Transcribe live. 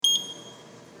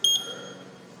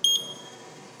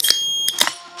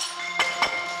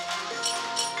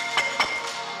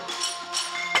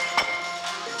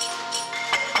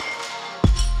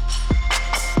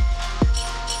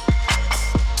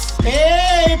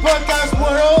podcast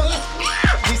world.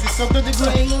 This is Soto the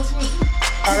Great.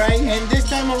 All right, and this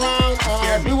time around,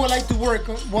 we would like to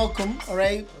welcome, all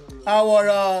right,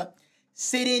 our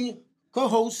sitting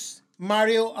co-host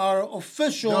Mario, our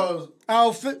official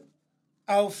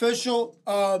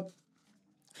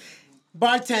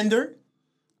bartender.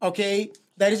 Okay,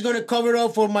 that is gonna cover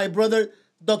up for my brother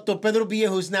Dr. Pedro Villa,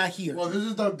 who's not here. Well, this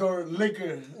is Dr.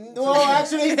 Liquor. No,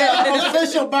 actually, he's the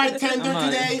official bartender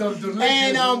today.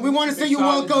 And we want to say you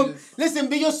welcome. Listen,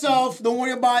 be yourself. Don't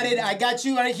worry about it. I got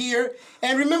you right here.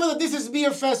 And remember that this is Beer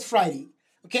Fest Friday.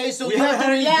 Okay, so you have to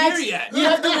relax. You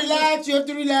have to relax. You have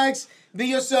to relax. Be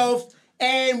yourself,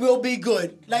 and we'll be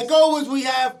good. Like always, we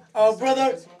have our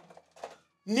brother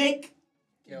Nick.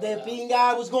 De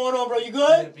pinga, what's going on, bro? You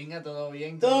good? De pinga, todo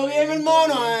bien. Todo bien,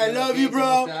 hermano. I love you,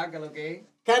 bro. Okay.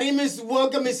 Karim is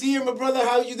welcome, is here, my brother.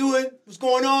 How you doing? What's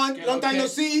going on? Long time no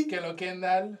see. Que lo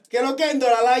Kendall. Que lo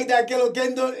Kendall, I like that. Que lo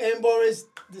Kendall. And Boris,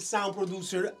 the sound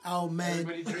producer. Oh, man.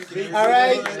 All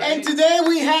right. And today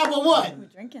we have a what? We're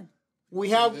drinking.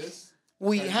 We have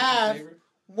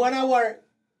one of our,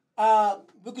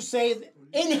 we could say,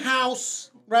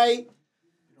 in-house, right,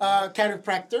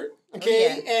 chiropractor.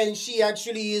 Okay. Yeah. And she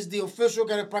actually is the official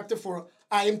chiropractor for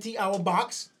IMT Our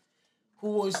Box, who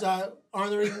was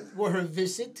honoring for her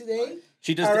visit today.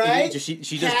 She does. All right.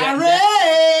 She does.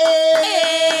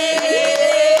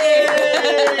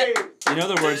 In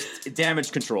other words,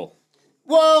 damage control.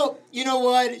 Well, you know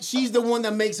what? She's the one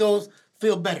that makes us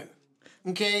feel better.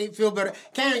 Okay, feel better.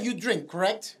 Karen, you drink,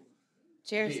 correct?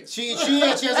 Cheers. She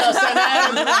has a Sam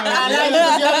Adams.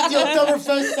 I like the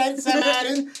Oktoberfest Sam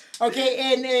Adams.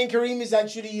 Okay, and Kareem is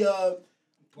actually.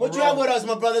 What you have with us,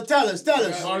 my brother? Tell us. We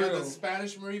got the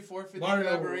Spanish Marie 450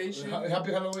 collaboration.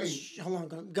 Happy Halloween.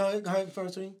 Hold on, go ahead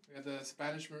first. We got the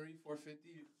Spanish Marie 450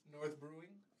 North Brewing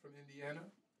from Indiana.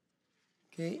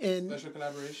 Okay, and Special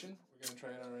collaboration. We're going to try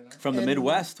it out right now. From the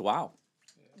Midwest. Wow.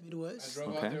 Midwest. I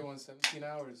drove out there in 17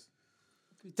 hours.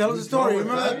 Tell us the story.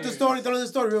 Remember the story. Tell us the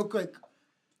story real quick. It's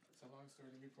a long story.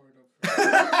 Let me pour it up.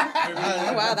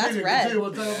 Oh, wow, that's red.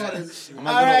 We'll talk about it. All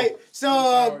right,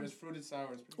 so It's fruited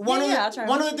sour. It's pretty one I'll try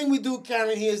of the things we do,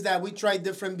 Karen, here is that we try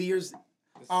different beers.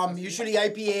 Usually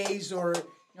IPAs or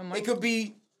it could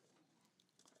be.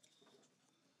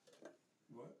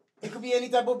 It could be any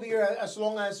type of beer as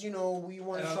long as we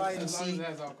want to try and as long as see. it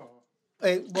has alcohol.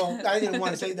 Well, I didn't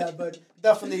want to say that, but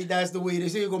definitely that's the way it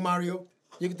is. Here you go, Mario.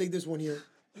 You can take this one here.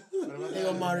 Here you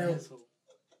go, Mario.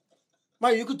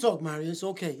 Mario, you could talk, Mario. It's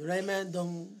okay, right, man?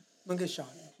 Don't get shy.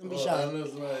 Don't be shy.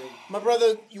 My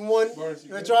brother, you want? You want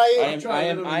to try it? I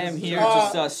am here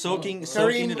just soaking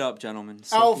it up, gentlemen.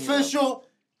 Our Soaking it up. official,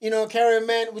 Karen,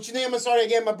 man. What's your name? I'm sorry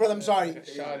again, my brother. I'm sorry.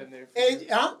 Shot in there.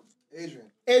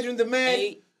 Adrian, the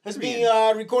man. Has been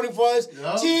recording for us.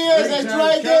 Yep. Cheers! Let's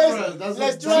try this. That's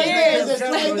Let's what- try this. Let's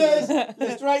try this.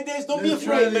 Let's try this. Don't be Let's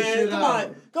try afraid, this man. shit Come out.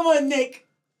 on. Come on, Nick.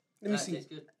 Let me see.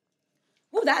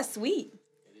 Ooh, that's sweet.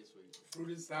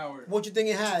 Fruited sour. What you think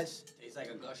it has? Tastes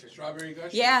like a gusher. Strawberry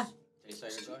gush. Yeah, Tastes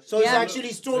like a gusher. So it's Yeah. actually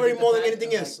strawberry more than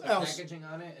anything else. The packaging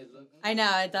on it, it looks. I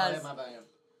know, it does.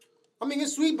 I mean,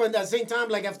 it's sweet, but at the same time,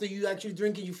 like after you actually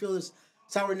drink it, you feel this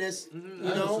sourness,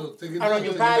 So take it around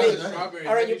your down. palate. Strawberry.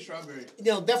 All right, Heavy you- strawberry.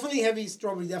 Definitely heavy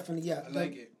strawberry, definitely, yeah. I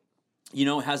like it. It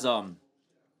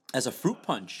has a fruit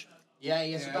punch. Yeah,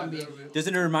 yes, Yeah, también.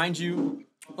 Doesn't it remind you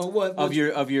Oh, what? of your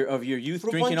youth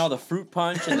Fruit drinking punch? all the fruit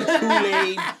punch and the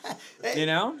Kool-Aid?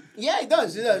 Yeah, it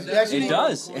does. It does. Actually, It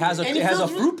does. It has a And it it has a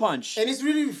feels fruit punch. And it's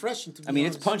really refreshing, to be I mean,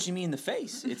 it's honest. punching me in the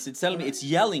face. It's telling me it's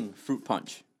yelling fruit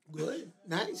punch. Good.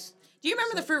 Nice. Do you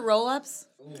remember the fruit roll-ups?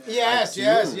 Yes.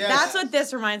 That's what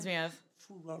this reminds me of.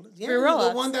 Yeah, Fruit the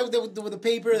roll-ups. one that with the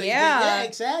paper. Yeah.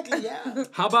 Exactly. Yeah.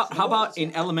 How about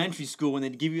in elementary school when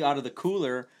they'd give you out of the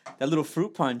cooler that little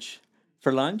fruit punch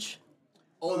for lunch?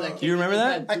 Oh, that Do you remember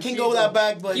that? I can't go that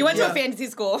back, but You went to yeah. a fantasy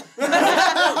school. we didn't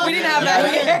have that We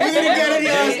here. didn't get any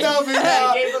of that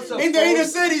stuff in the inner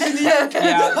cities in New York.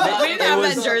 Yeah, We didn't have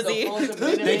that in Jersey.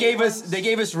 they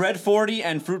gave us Red 40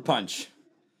 and fruit punch.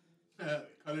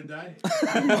 Color dye.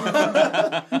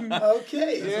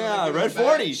 Okay. Yeah, Red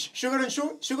 40. Sugar on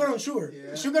sugar. Sugar on sugar.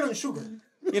 Yeah. Sugar on sugar.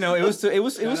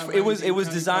 It was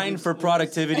designed for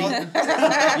productivity.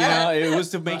 It was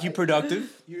to make you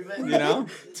productive. To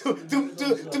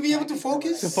be able to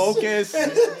focus. To focus.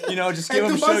 Just give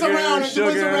And them to buzz around, and to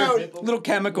buzz sugar, around. little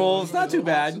chemicals. Not too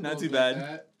bad. Not too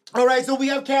bad. All right, so we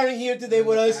have Karen here today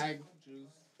with us, Bag juice.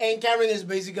 and Karen is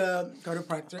basically a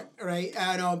chiropractor, right?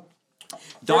 And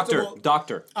Doctor.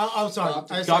 I'm sorry.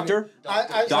 Doctor?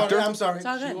 I'm Doctor? sorry. I'm sorry. It's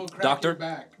all She good. will crack Doctor? your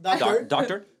back. Doctor.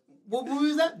 Doctor. What movie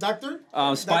is that? Doctor?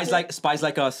 Spies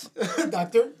like us.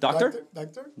 Doctor? Doctor?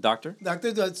 Doctor?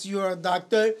 Doctor, that's your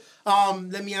doctor.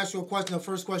 Let me ask you a question. The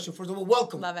first question. First of all,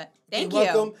 welcome. Love it. Okay, Thank you.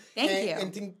 welcome. Thank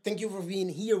and, you. And thank you for being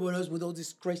here with us with all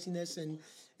this craziness. And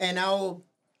now,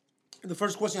 the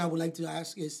first question I would like to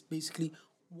ask is basically,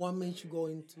 what made you go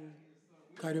into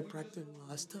chiropractic and all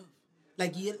that stuff?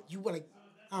 Like, you were like,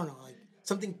 I don't know, like,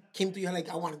 something came to you like,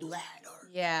 I want to do that. Or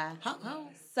Yeah. How?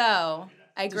 So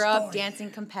I grew up story. dancing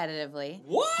competitively.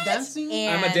 What? Dancing?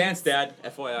 And I'm a dance dad,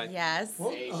 FYI. Yes. Oh,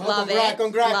 Love it. Love it.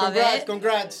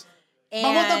 Congrats. But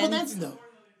what type of And dancing though?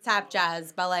 tap,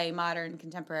 jazz, ballet, modern,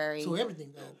 contemporary. So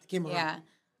everything that came around. Yeah.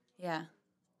 Yeah.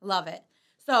 Love it.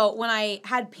 So when I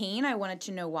had pain, I wanted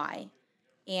to know why.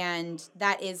 And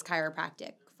that is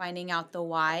chiropractic, finding out the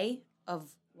why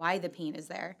of why the pain is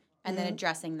there and then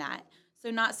addressing that. So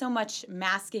not so much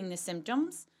masking the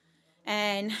symptoms.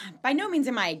 And by no means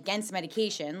am I against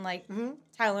medication, like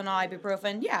Tylenol,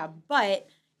 ibuprofen, yeah. But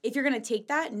if you're going to take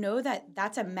that, know that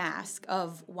that's a mask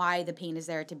of why the pain is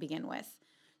there to begin with.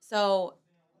 So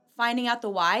finding out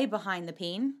the why behind the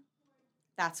pain,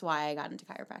 that's why I got into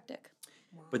chiropractic.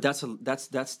 But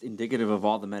that's indicative of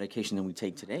all the medication that we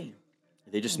take today.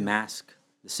 They just mask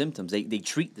the symptoms. They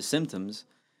treat the symptoms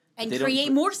And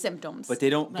create more symptoms. but they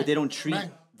don't treat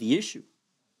the issue.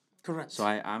 Correct. So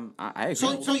I agree.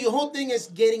 So your whole thing is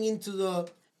getting into the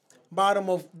bottom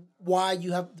of why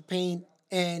you have the pain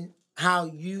and how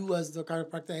you as the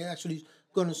chiropractor are actually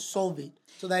going to solve it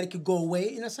so that it could go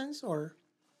away in a sense, or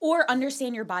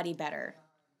understand your body better.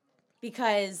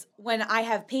 Because when I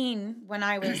have pain, when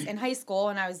I was in high school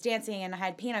and I was dancing and I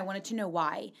had pain, I wanted to know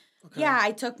why. Okay. Yeah,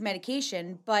 I took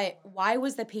medication, but why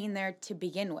was the pain there to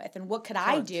begin with? And what could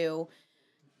I do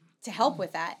to help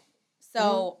with that?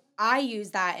 So I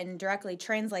use that and directly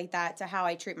translate that to how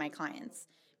I treat my clients,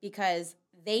 because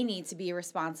they need to be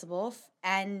responsible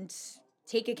and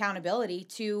take accountability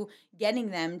to getting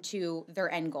them to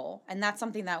their end goal. And that's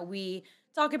something that we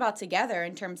talk about together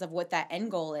in terms of what that end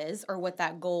goal is or what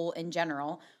that goal in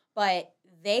general. But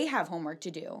they have homework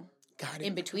to do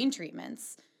in between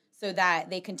treatments so that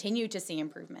they continue to see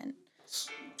improvement.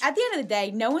 At the end of the day,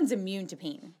 no one's immune to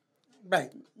pain.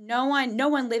 right? No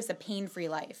one lives a pain-free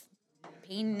life.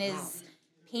 Pain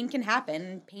can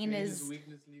happen. Pain is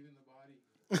weakness leaving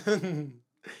the body.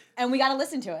 and we got to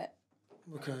listen to it.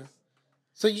 Okay.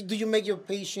 So do you make your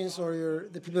patients or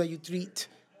the people that you treat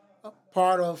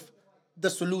part of the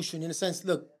solution in a sense?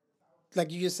 Look,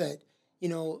 like you just said,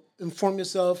 inform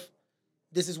yourself.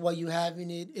 This is what you have in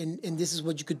it, and this is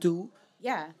what you could do.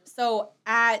 Yeah. So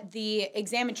at the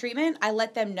exam and treatment, I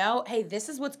let them know, hey, this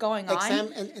is what's going on.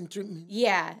 Exam and treatment.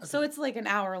 Yeah. Okay. So it's like an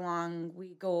hour long.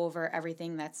 We go over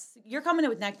everything you're coming in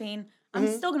with neck pain. I'm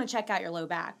still going to check out your low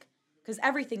back because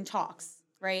everything talks,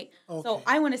 right? Okay. So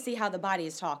I want to see how the body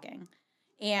is talking.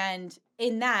 And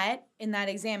in that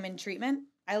exam and treatment,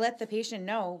 I let the patient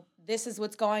know this is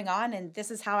what's going on and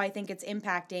this is how I think it's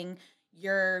impacting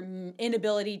your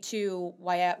inability to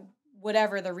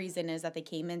whatever the reason is that they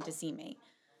came in to see me.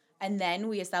 And then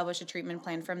we establish a treatment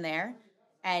plan from there.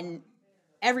 And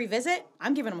every visit,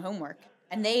 I'm giving them homework.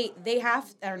 And they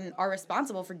are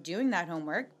responsible for doing that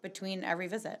homework between every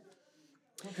visit.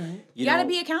 Okay. You got to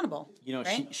be accountable.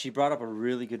 Right? She brought up a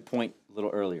really good point a little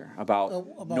earlier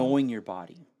about knowing your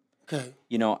body. Okay.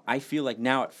 I feel like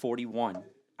now at 41,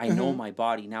 I know my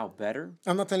body now better.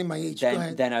 I'm not telling my age.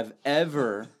 Than I've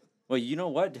ever. Well, you know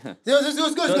what? It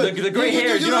was good. The gray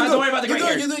hairs. You don't have to worry about the gray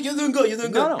hairs. You're doing good. You're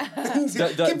doing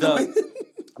good. No.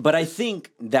 But I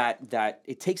think that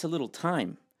it takes a little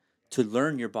time to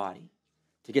learn your body,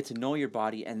 to get to know your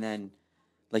body, and then,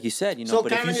 like you said, So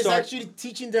but Karen if you start, is actually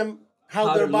teaching them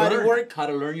how their body works. How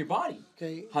to learn your body.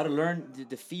 Okay. How to learn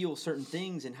to feel certain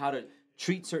things and how to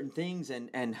treat certain things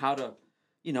and how to,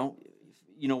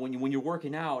 when you're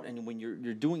working out and when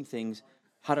you're doing things,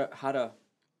 how to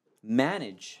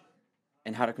manage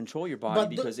and how to control your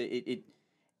body, because it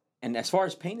and as far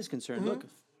as pain is concerned, look,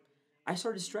 I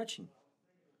started stretching.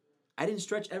 I didn't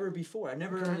stretch ever before.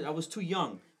 I was too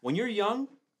young. When you're young,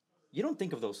 you don't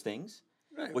think of those things.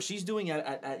 Right. What she's doing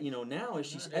at now is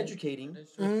she's educating.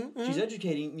 She's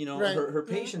educating her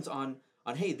patients on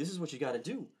hey, this is what you got to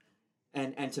do,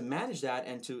 and to manage that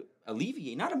and to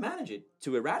alleviate, not to manage it,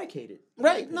 to eradicate it.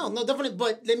 Right. No, definitely.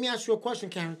 But let me ask you a question,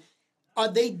 Karen. Are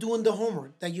they doing the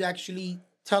homework that you actually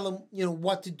tell them,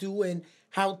 what to do and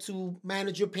how to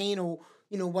manage your pain, or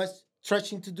what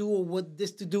stretching to do or what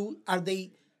this to do? Are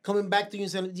they coming back to you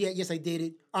and saying, yes, I did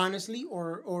it honestly,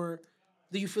 or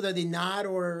do you feel that they're not?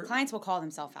 Or clients will call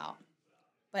themselves out,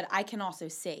 but I can also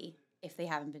see if they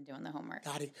haven't been doing the homework.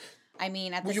 Got it. I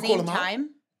mean, at the same time,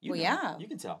 You Well, know. yeah. You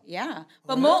can tell. Yeah.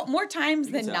 But yeah? more times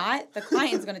than tell. not, the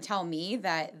client's going to tell me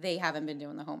that they haven't been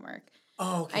doing the homework.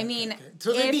 Oh, okay. I mean,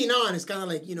 so they're if- being honest, kind of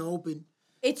like open.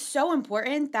 It's so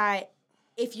important that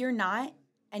if you're not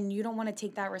and you don't want to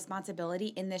take that responsibility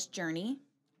in this journey,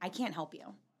 I can't help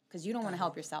you because you don't want to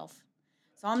help yourself.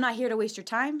 So I'm not here to waste your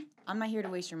time. I'm not here to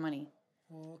waste your money.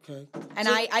 Okay. And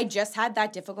I just had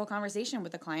that difficult conversation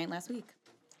with a client last week.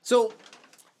 So,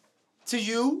 to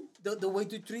you, the way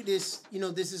to treat this,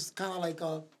 this is kind of like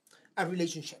a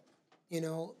relationship,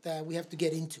 that we have to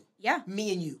get into. Yeah.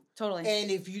 Me and you. Totally.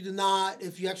 And if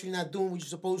you're actually not doing what you're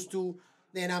supposed to,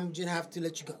 then I'm gonna have to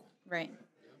let you go. Right.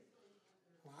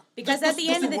 Because at the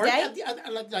end of the day, at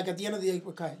the end of the day,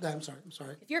 okay, I'm sorry.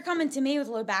 if you're coming to me with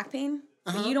low back pain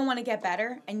and you don't want to get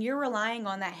better and you're relying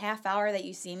on that half hour that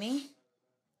you see me,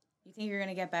 you think you're going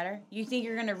to get better? You think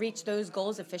you're going to reach those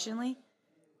goals efficiently?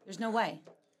 There's no way.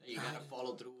 You gotta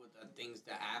follow through with the things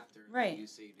that after Right. you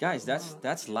see. Guys,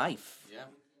 that's life.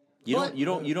 Yeah. You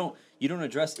don't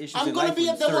address issues I'm in gonna life be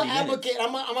a in devil 30 minutes. advocate.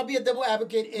 I'm gonna be a devil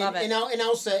advocate, Love it.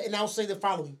 and I'll say the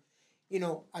following.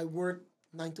 I work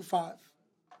 9 to 5.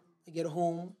 I get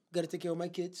home, gotta take care of my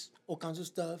kids, all kinds of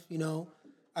stuff.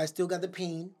 I still got the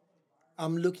pain.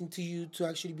 I'm looking to you to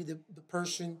actually be the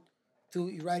person to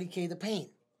eradicate the pain.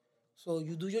 So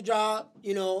you do your job,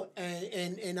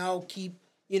 and I'll keep,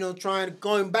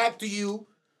 going back to you.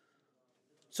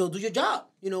 So do your job.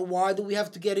 Why do we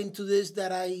have to get into this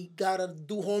that I gotta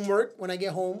do homework when I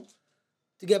get home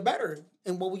to get better?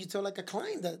 And what would you tell like a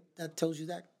client that tells you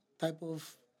that type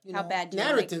of How bad do you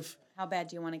narrative? How bad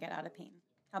do you want to get out of pain?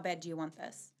 How bad do you want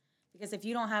this? Because if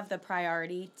you don't have the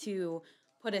priority to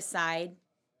put aside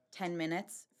 10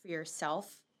 minutes for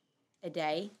yourself a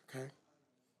day, Okay.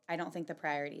 I don't think the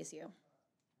priority is you.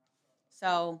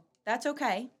 So that's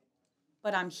okay,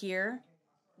 but I'm here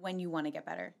when you want to get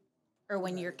better or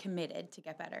when you're committed to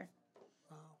get better.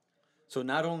 So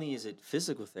not only is it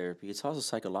physical therapy, it's also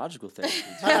psychological therapy.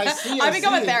 I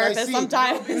become a therapist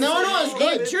sometimes. No, it's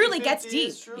good. It truly gets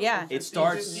deep. Yeah. It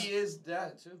starts. 50 is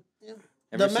that too.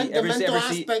 Ever The see, mental ever see,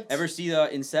 aspect. ever see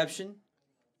Inception?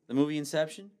 The movie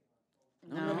Inception?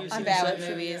 No, have you I'm seen bad that? with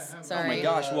movies. Yeah, yeah. Sorry. Oh my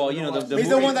gosh! Well, the He's movie,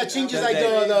 the one that changes like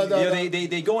the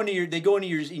they go into your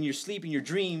in your sleep in your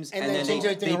dreams, And and then then change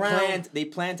everything around. they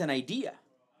plant an idea,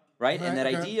 right? And that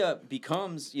Okay. idea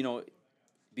becomes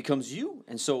you.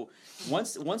 And so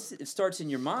once it starts in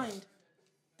your mind,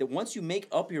 that once you make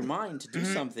up your mind to do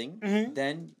something,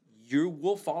 then you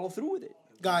will follow through with it.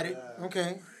 Got it.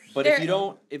 Okay. But There- if you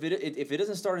don't, if it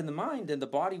doesn't start in the mind, then the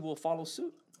body will follow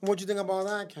suit. What do you think about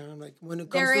that, Karen? Like when it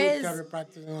comes There to is-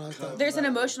 chiropractic and all that stuff. There's an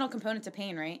emotional component to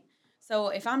pain, right? So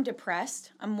if I'm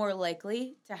depressed, I'm more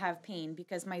likely to have pain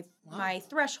because my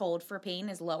threshold for pain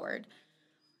is lowered.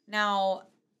 Now,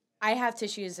 I have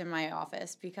tissues in my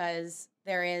office because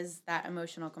there is that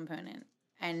emotional component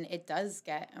and it does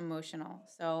get emotional.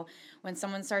 So when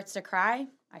someone starts to cry,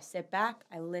 I sit back,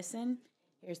 I listen.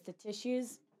 Here's the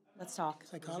tissues. Let's talk.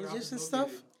 Psychologists and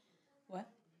stuff. What?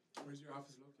 Where's your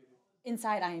office located?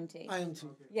 Inside IMT. I am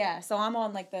too. Yeah, so I'm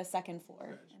on like the second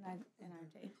floor in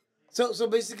IMT. So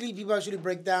basically, people actually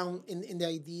break down in the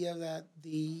idea that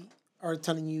they are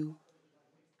telling you,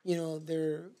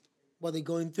 they're what they're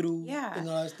going through, Yeah. and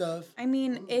all that stuff. I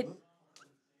mean,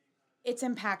 it's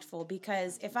impactful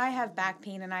because if I have back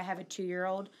pain and I have a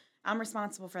 2-year-old, I'm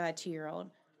responsible for that 2-year-old.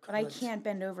 But I Correct. can't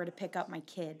bend over to pick up my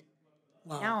kid.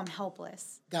 Wow. Now I'm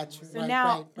helpless. Got you. So right,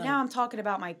 now right. I'm talking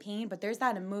about my pain, but there's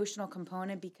that emotional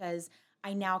component because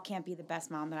I now can't be the best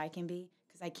mom that I can be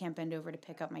because I can't bend over to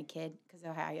pick up my kid because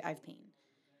I have pain.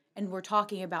 And we're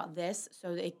talking about this,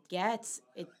 so it gets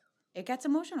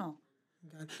emotional.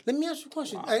 Let me ask you a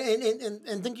question,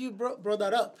 and thank you brought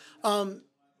that up.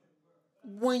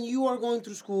 When you are going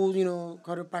through school,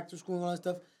 chiropractic school and all that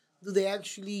stuff,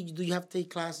 do you have to take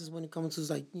classes when it comes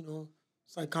to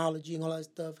psychology and all that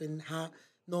stuff, and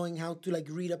knowing how to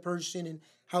read a person and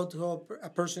how to help a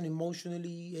person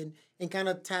emotionally and kind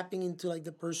of tapping into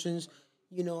the person's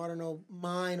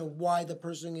mind or why the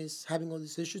person is having all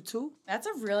these issues too? That's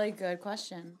a really good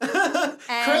question.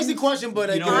 Crazy And question, but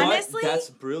I You know get it. Honestly- what? That's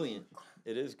brilliant.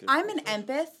 It is good. I'm an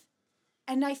empath,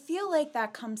 and I feel like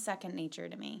that comes second nature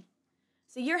to me.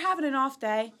 So you're having an off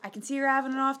day. I can see you're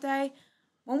having an off day.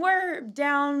 When we're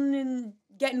down and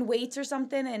getting weights or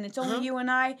something, and it's only you and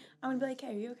I'm gonna be like, "Hey,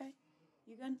 are you okay?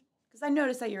 You good?" Because I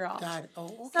noticed that you're off. God. Oh,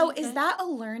 okay, So okay. is that a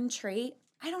learned trait?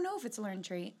 I don't know if it's a learned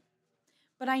trait,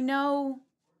 but I know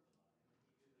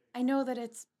that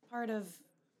it's part of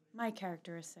my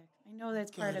characteristic. I know that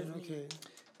it's part Got of it, me. okay.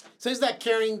 So it's that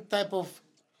caring type of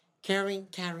Karen.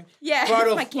 Yeah,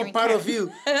 Part my of caring part of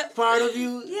Karen. you. Part of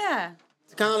you. Yeah.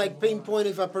 to kind of like pinpoint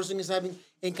if a person is having,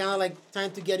 and kind of like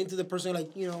trying to get into the person, like,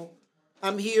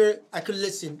 I'm here, I could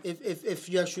listen if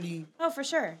you actually, Oh, for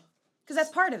sure. Because that's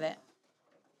part of it.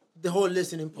 the whole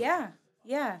listening part.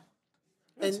 Yeah.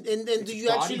 And do you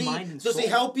body, actually, mind, and does it soul.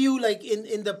 help you like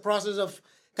in the process of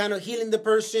kind of healing the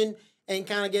person and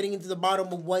kind of getting into the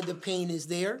bottom of why the pain is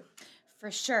there?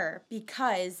 For sure.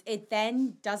 Because it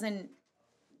then doesn't,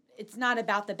 it's not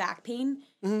about the back pain.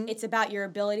 It's about your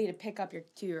ability to pick up your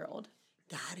 2-year-old.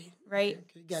 Got it. Right?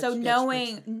 Okay, gotcha, So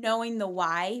gotcha. knowing the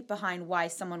why behind why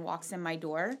someone walks in my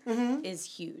door is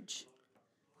huge.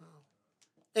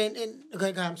 And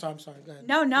okay, I'm sorry. Go ahead.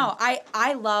 No.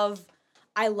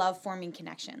 I love forming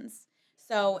connections.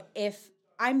 So if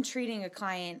I'm treating a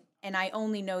client and I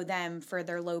only know them for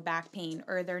their low back pain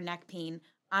or their neck pain,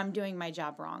 I'm doing my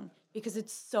job wrong because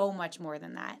it's so much more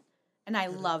than that. And I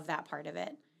love that part of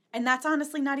it. And that's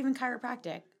honestly not even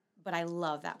chiropractic, but I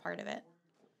love that part of it.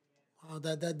 Oh,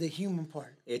 that the human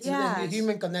part. It's Yeah. The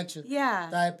human connection. Yeah.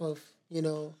 Type of,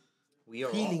 we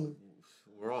are healing.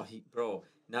 bro.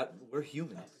 We're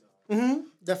humans.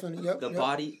 Definitely. Yep. The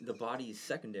yep. body is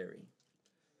secondary.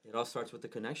 It all starts with the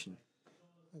connection.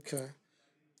 Okay.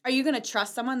 Are you going to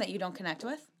trust someone that you don't connect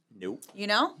with? Nope. You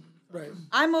know? Right.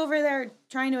 I'm over there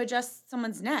trying to adjust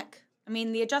someone's neck. I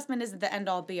mean, the adjustment isn't the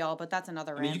end-all, be-all, but that's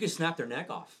another I mean, rant. you can snap their neck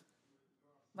off.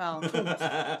 Well,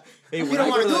 Hey, You when don't I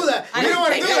want go to do that. You don't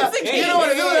want to do that. Hey, You don't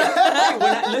want to do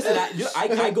that. Listen,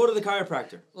 I go to the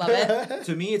chiropractor. love it.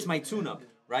 To me, it's my tune-up,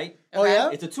 right? Oh yeah.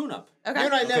 It's a tune-up. Okay.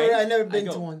 I never been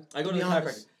to one. I go to be the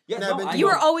honest. chiropractor. Yeah, Never no, been I to You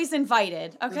go. were always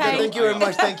invited, okay? Thank you very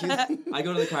much. Thank you. I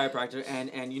go to the chiropractor, and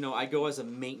I go as a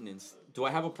maintenance. Do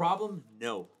I have a problem?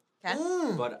 No,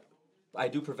 Okay. but I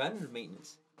do preventative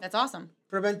maintenance. That's awesome.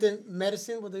 Preventive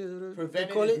medicine. What they call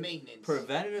Preventative it? maintenance.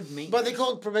 Preventative maintenance. But they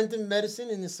call it preventive medicine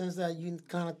in the sense that you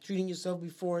kind of treating yourself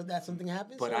before that something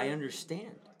happens. But or? I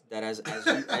understand that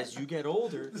as you get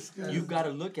older, you've got to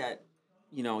look at,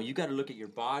 you got to look at your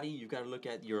body. You've got to look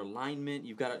at your alignment.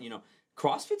 You've got to,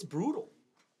 CrossFit's brutal.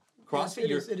 CrossFit,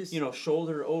 Yes, it is.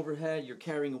 shoulder overhead. You're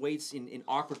carrying weights in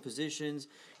awkward positions.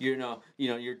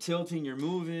 You're tilting. You're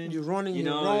moving. You're running, You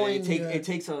you're know, rowing, it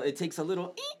takes a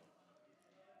little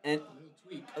and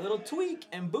a little tweak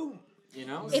and boom.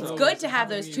 It's So- good to have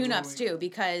those tune-ups too,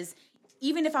 because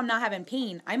even if I'm not having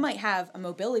pain, I might have a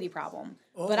mobility problem.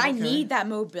 But I okay. need that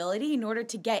mobility in order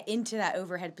to get into that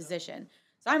overhead position.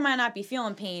 So I might not be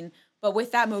feeling pain, but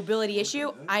with that mobility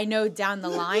issue, I know down the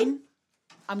line,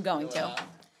 I'm going to.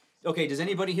 Okay, does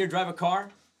anybody here drive a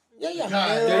car? Yeah.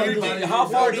 How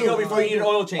far do you go before you need an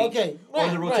oil change? Okay, Or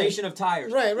the right, rotation of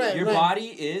tires. Right. Your body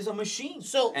is a machine.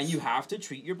 So- and you have to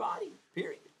treat your body.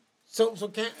 Period. So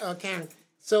Karen.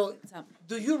 So up?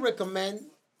 do you recommend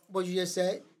what you just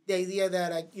said? The idea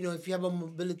that if you have a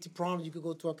mobility problem, you could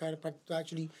go to a chiropractor to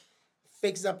actually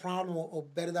fix that problem or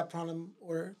better that problem,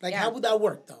 or Yeah. how would that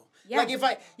work though? Yeah. Like if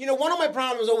one of my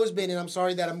problems has always been, and I'm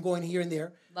sorry that I'm going here and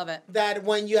there, Love it. that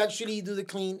when you actually do the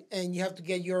clean and you have to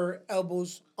get your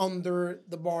elbows under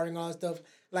the bar and all that stuff,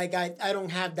 like I don't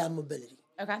have that mobility.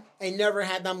 Okay. I never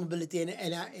had that mobility,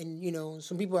 and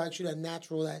some people actually are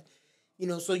natural that,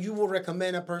 so you will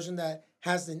recommend a person that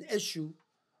has an issue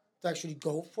to actually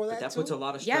go for that. But that too? puts a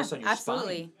lot of Yeah, stress on your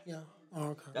absolutely. spine. Yeah. Oh,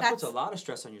 okay. That puts a lot of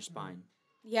stress on your spine.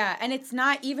 Yeah, and it's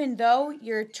not, even though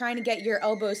you're trying to get your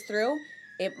elbows through,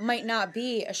 it might not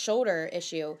be a shoulder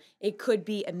issue. It could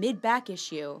be a mid-back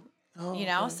issue,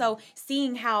 okay. So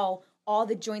seeing how all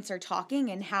the joints are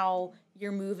talking and how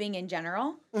you're moving in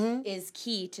general is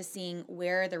key to seeing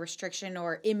where the restriction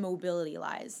or immobility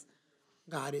lies.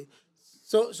 Got it.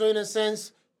 So in a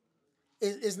sense,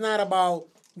 it's not about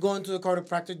going to the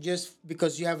chiropractor just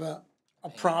because you have a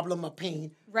problem, a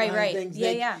pain. Right, right. things. Yeah,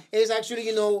 Like, yeah. It's actually,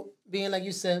 being like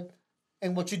you said,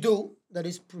 and what you do, that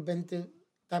is preventive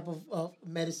type of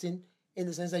medicine, in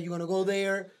the sense that you're going to go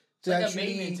there to Like a actually...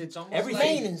 maintenance. It's almost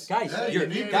Everything, Maintenance. guys. Yeah, Your you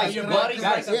need guys, your what- body's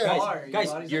guys, like a guys, car. Your guys.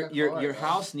 body's Your like a your car, your bro.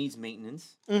 house needs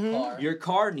maintenance. Car. Your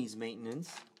car needs maintenance.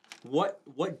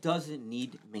 What doesn't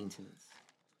need maintenance?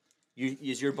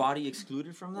 Is your body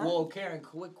excluded from that? Well, Karen,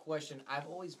 quick question. I've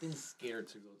always been scared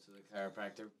to go to the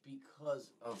chiropractor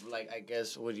because of, I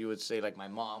guess what you would say, my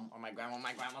mom or my grandma.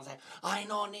 My grandma's like, "Ay,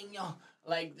 no, niño."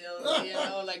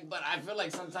 But I feel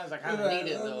like sometimes I kind of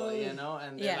need it, though,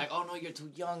 And they're Yeah. like, "Oh, no, you're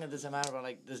too young. It doesn't matter."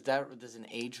 But, does an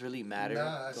age really matter?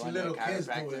 Nah, I see going to a little kids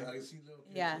do chiropractor? it. I see little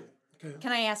kids Yeah. do it.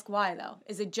 Can I ask why, though?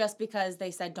 Is it just because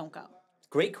they said don't go?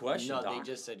 Great question, No, Doc. they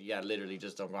just said, literally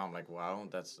just don't go. I'm like, wow,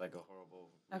 that's a horrible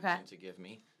Okay. reason to give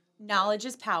me. Knowledge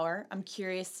is power. I'm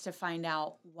curious to find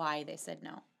out why they said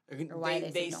no. Or why they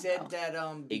They said said don't go.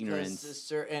 that because Ignorance. a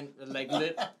certain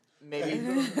maybe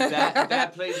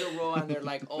that plays a role, and they're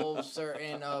like, oh,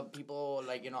 certain people,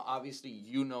 like, you know, obviously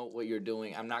you know what you're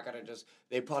doing. I'm not gonna just.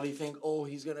 They probably think, oh,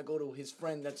 he's gonna go to his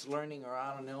friend that's learning, or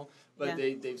I don't know. But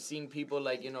they've seen people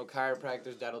like, you know,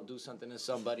 chiropractors that'll do something to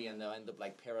somebody and they'll end up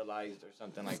like paralyzed or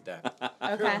something like that.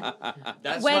 Okay.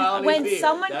 That's When- my only when fear.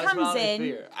 someone That's comes my only in-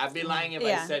 fear. I'd be lying if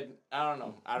I said I don't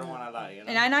know. I don't want to lie. You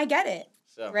know. And I get it.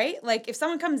 So. Right? Like if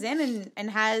someone comes in and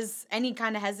has any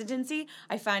kind of hesitancy,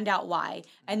 I find out why.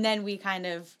 And then we kind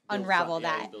of unravel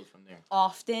Yeah, you that. build from there.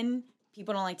 Often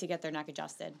people don't like to get their neck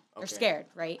adjusted. They're Okay. scared,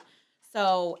 right?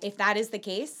 So if that is the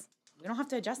case, we don't have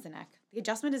to adjust the neck. The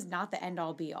adjustment is not the end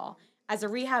all be all. As a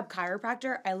rehab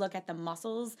chiropractor, I look at the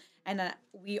muscles, and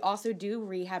we also do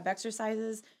rehab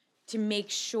exercises to make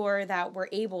sure that we're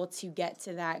able to get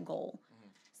to that goal. Mm-hmm.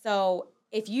 So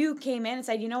if you came in and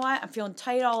said, you know what, I'm feeling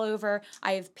tight all over,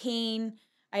 I have pain,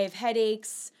 I have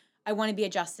headaches, I want to be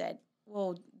adjusted.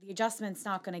 Well, the adjustment's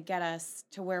not going to get us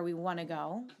to where we want to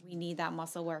go. We need that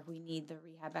muscle work. We need the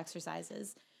rehab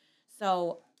exercises.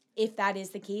 So if that is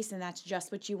the case and that's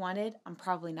just what you wanted, I'm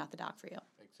probably not the doc for you.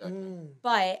 Exactly.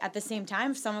 But at the same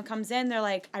time, if someone comes in, they're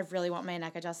like, I really want my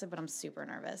neck adjusted, but I'm super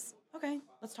nervous. Okay,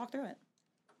 let's talk through it.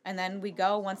 And then we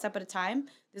go one step at a time.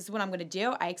 This is what I'm going to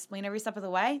do. I explain every step of the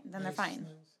way, then they're fine.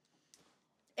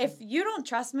 If you don't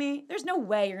trust me, there's no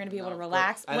way you're going to be able to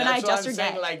relax And when I that's what adjust I'm your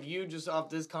saying, neck. like you just off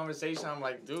this conversation, I'm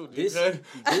like, dude, This- you good.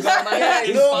 this-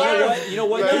 You You know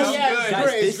what? Right, This- I'm yeah, good. it's guys,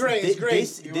 great. this- It's great.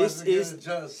 It's great. This is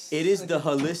just. it is the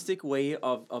holistic way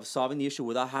of solving the issue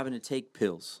without having to take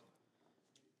pills.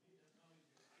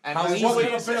 And How that's easy, what kind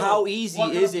we- of pill? how easy What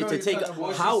kind is of it pill to you take? talking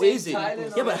about? How is it?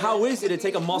 Yeah, but how is it to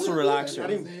take a muscle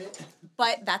relaxer?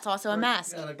 But that's also a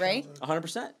mask, right?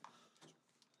 100%.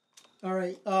 All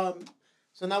right.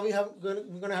 So now we're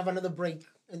gonna have another break,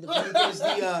 and the break is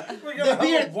the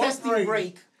beer have one testing break.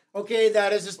 break. Okay,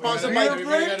 that is sponsored We're by gonna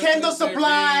break? Kendall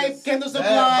Supply. Kendall bro,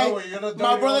 Supply. you're gonna do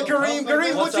My your brother own Kareem. pump Kareem,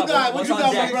 and what What's you up? got? What What's you on got,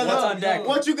 my deck? brother? What's on deck?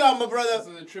 What you got, my brother?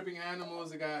 So the tripping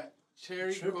animals, they got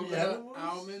cherry, Tripping coconut, animals?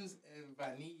 almonds, and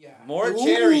vanilla. More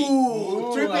cherry.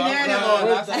 Ooh, tripping that's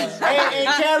animals. all. Hey,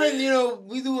 Karen, you know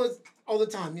we do it all the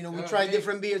time. You know we try Okay.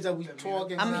 different beers that we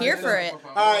talk. And I'm here for it.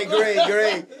 All right,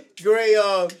 great.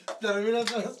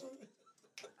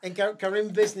 And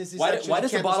Kareem business is Why actually does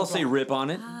the Kendall bottle Supply. say "rip"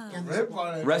 on it? Rip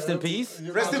on it, Rest in man. peace?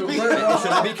 You're Rest about in to peace. rip on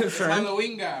Should I be it. concerned?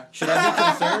 Halloween guy. Should I be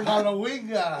concerned? Halloween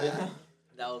guy.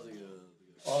 That was a good.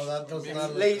 Oh, that does not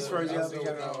look Ladies good. first, yeah. That's we so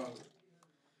gotta- good.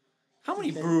 How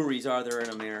many breweries are there in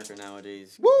America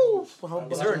nowadays? Woo!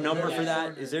 Is there a number for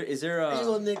that? Is there There you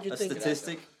go, Nick, you're a thinking.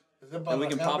 statistic? Is it And we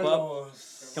can pop Bacabra up? or-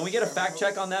 Can we get a fact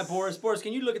check on that, Boris? Boris,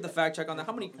 can you look at the fact check on that?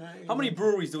 How many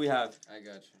breweries do we have? I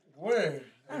got you. Where?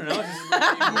 I don't know.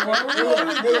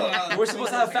 We're supposed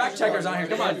to have fact checkers on here.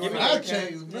 Come on, give me Fact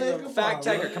checks, man. Come fact on,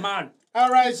 checker. man. Come on. All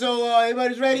right, so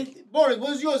everybody's ready. Boris,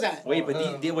 where's yours at? Wait, but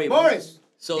wait. Boris.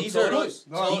 So These are total, these,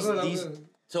 No, I'm good, I'm these good.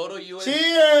 total US.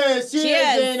 Cheers! Cheers!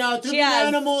 Cheers. And tripping Cheers.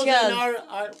 animals Cheers. and our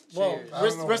well, Cheers. I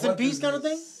rest, don't know rest in what peace this kind of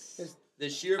thing. is. The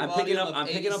sheer I'm volume picking up- of I'm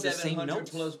picking up the same 8,700 notes.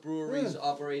 plus breweries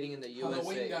operating in the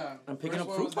Halloween USA. guy. I'm picking First up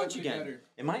one fruit was punch definitely again.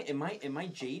 better. Am I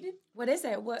jaded? What is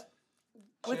it?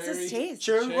 What's this taste?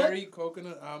 Cherry what? Cherry,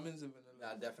 coconut, almonds, and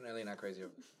vanilla. Nah, definitely not crazy.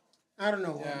 I don't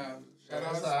know. Yeah. Shout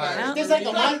out That's to all right. Spanish It's like a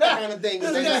Brewery. Malta kind of thing.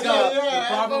 It's like The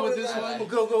problem with this one,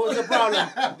 go. What's the problem?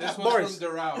 this one's Boris. from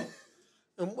Doral.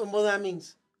 And what that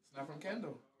means? It's not from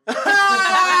Kendall.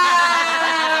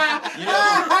 You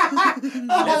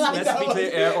know, let's be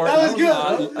clear. Or, That was good.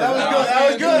 That was good. That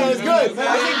was good. That was good. It's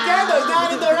in Canada. It's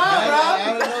not in the round,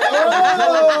 bro.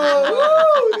 Oh,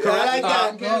 woo. I like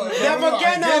that. They're from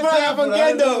Canada, bro. They're from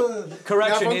Canada.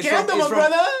 correction. Not from It's Canada, from, my it's,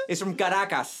 brother. from, it's from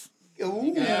Caracas.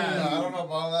 Ooh. Yeah, I don't know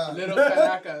about that. Little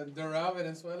Caracas, Doral,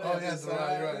 Venezuela. Oh, at yeah, the Doral,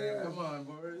 side. you're right, yeah. Come on,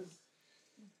 Boris.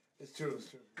 It's true, it's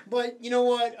true. But you know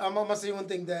what? I'm gonna say one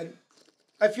thing that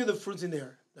I feel the fruits in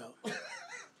there. No.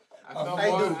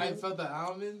 I felt the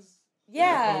almonds.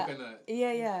 Yeah. And the coconut.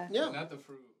 Yeah. Yeah. Not the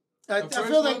fruit. I The feel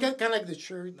first like one- kind of like the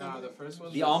cherry thing. Nah, the first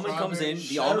one. The almond comes in.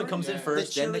 The almond comes in Yeah.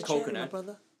 first, then the cherry, my coconut.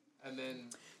 brother. And then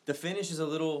The finish is a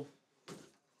little.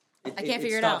 I can't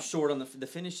figure it stops out. short on the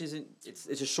finish. Isn't it's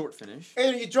a short finish.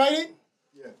 Hey, you tried it?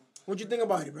 Yeah. What'd you think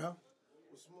about it, bro?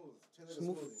 Smooth.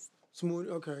 Smooth. Smooth.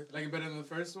 Okay. like it better than the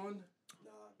first one.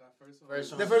 That first one.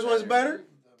 First The first one is better.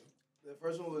 The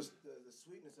first one was the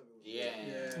sweetness of it.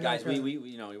 Was Yeah. Guys, Okay. we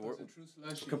you know we're It's a true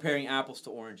slushy. comparing apples to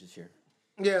oranges here.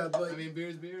 Yeah, but I mean, beer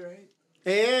is beer, right?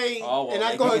 hey, Oh well, and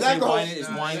like alcohol we is can say alcohol.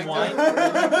 wine is wine.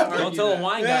 Don't Don't tell a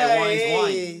wine guy wine's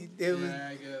wine. Hey, there we- Yeah,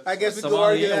 I guess we Someone could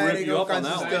argue will that rip and you all up on kinds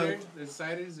of that stuff. Cider, there's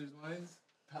ciders, there's wines.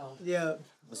 Yeah,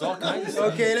 There's all kinds of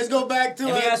stuff. Okay, let's go back to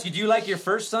Let me ask you, do you like your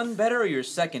first son better or your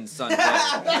second son better?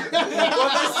 I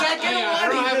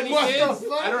don't have any kids.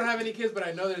 I don't have any kids, but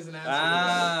I know there's an answer.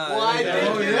 Why?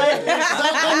 Don't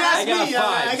ask me.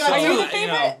 I got Are you two. a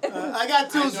favorite? I got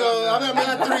two, so I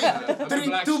got three.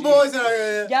 black Two sheep. boys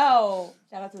are. Yo,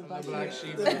 shout out to the I'm black the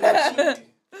sheep. black sheep.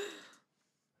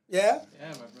 Yeah. Yeah,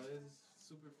 my brother's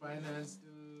super finance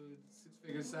dude,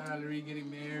 6-figure salary, getting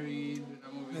married, and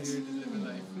I'm over here just living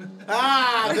life.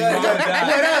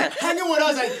 Good. Hanging with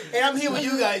us, like, and I'm here with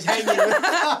you guys hanging.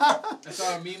 I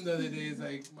saw a meme the other day. It's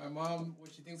like my mom,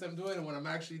 what she thinks I'm doing, and what I'm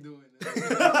actually doing.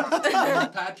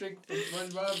 Patrick from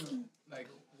SpongeBob, like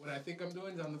what I think I'm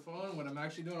doing is on the phone. What I'm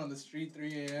actually doing on the street,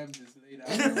 3 a.m. just laid out.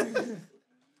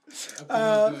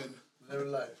 Good.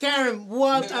 Living life. Karen,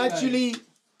 what Living life. actually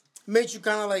made you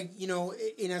kind of like, you know,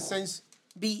 in a sense,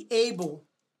 be able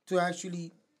to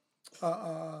actually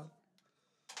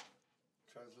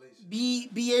Translation.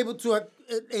 be able to,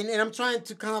 and I'm trying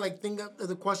to kind of like think of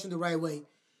the question the right way,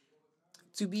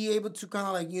 to be able to kind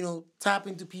of like, you know, tap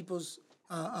into people's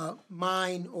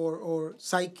mind or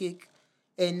psychic,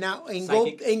 and now and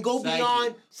Psychic. go Psychic.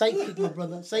 beyond psychic, my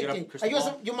brother. a Psychic. crystal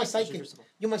ball? You're my psychic. crystal ball?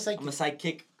 You're my psychic. I'm a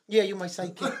sidekick. Yeah, you're my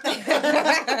psychic.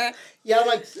 Yeah, I'm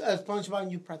like SpongeBob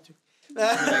and you, Patrick.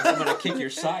 I'm gonna kick your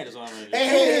side is what I'm gonna do.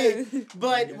 Hey.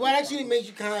 But what actually makes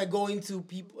you kind of go into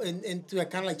people and to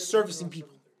kind of like servicing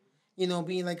people, you know,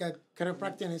 being like a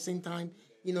chiropractor and at the same time,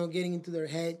 you know, getting into their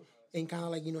head and kind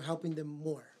of like, you know, helping them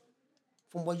more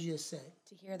from what you just said.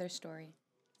 To hear their story.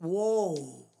 Whoa.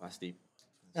 That's deep.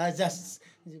 That's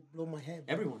it blow my head.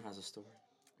 Everyone has a story.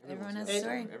 Everyone has got a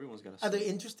story. Everyone's got a Are story. there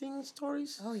interesting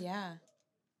stories? Oh yeah.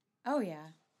 Oh yeah.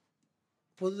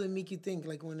 What do they make you think?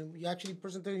 Like when you actually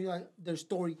person telling you like, their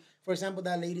story. For example,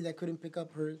 that lady that couldn't pick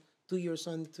up her 2-year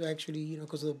son to actually, you know,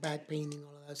 because of the back pain and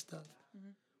all of that stuff.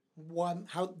 Mm-hmm.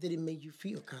 How did it make you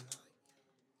feel, kind of?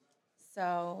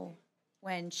 So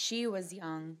when she was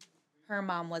young, her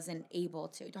mom wasn't able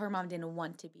to. Her mom didn't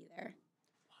want to be there.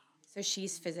 So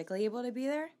she's physically able to be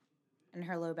there, and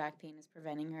her low back pain is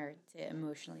preventing her to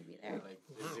emotionally be there. Like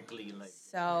physically, like.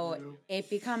 So it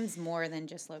becomes more than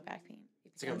just low back pain.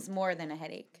 It becomes more than a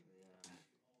headache.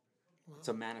 It's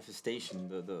a manifestation.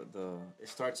 It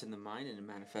starts in the mind and it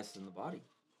manifests in the body.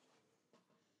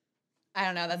 I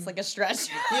don't know. That's like a stretch.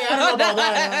 Yeah, I don't know about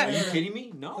that. Are you kidding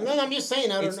me? No. No, I'm just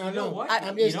saying. I It's, don't you know know. what?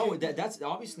 I'm You just know that's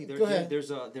obviously Go ahead.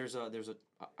 there's a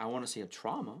I want to say a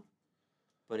trauma,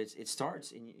 but it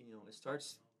starts in it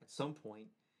starts at some point,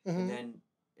 and then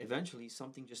eventually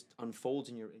something just unfolds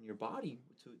in your body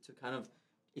to kind of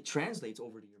it translates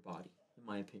over to your body, in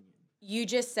my opinion. You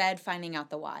just said finding out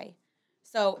the why.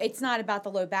 So it's not about the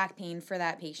low back pain for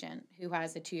that patient who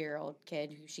has a 2-year-old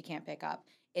kid who she can't pick up.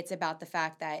 It's about the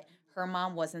fact that her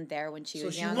mom wasn't there when she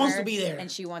was she younger. wants to be there. And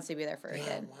she wants to be there for her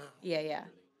kid. Wow. Yeah.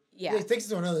 It takes it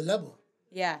to another level.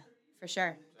 Yeah, for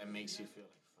sure. That makes you feel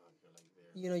like fuck. You're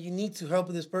like there. You know, you need to help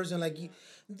this person. Like,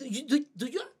 do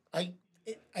you? I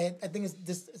think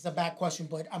it's a bad question,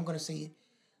 but I'm gonna say it.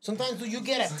 Sometimes do you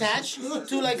get attached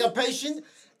to like a patient?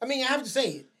 I mean, I have to say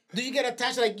it. Do you get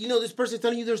attached, like, you know, this person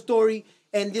telling you their story,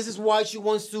 and this is why she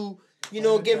wants to, you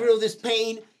know, get rid of this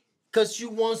pain, because she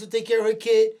wants to take care of her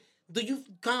kid? Do you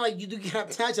kind of like, you do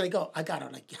get attached, like, oh, I gotta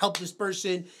like help this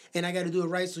person, and I gotta do it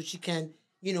right so she can,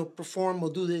 you know, perform or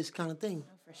do this kind of thing?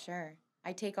 Oh, for sure.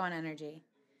 I take on energy.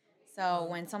 So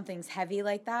when something's heavy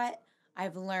like that,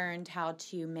 I've learned how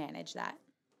to manage that.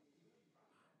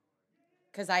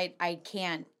 Because I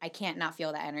can't not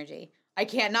feel that energy. I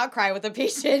can't not cry with a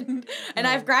patient. And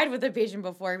I've cried with a patient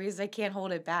before because I can't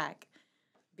hold it back.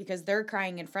 Because they're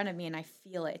crying in front of me and I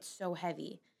feel it. It's so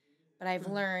heavy. But I've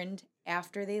learned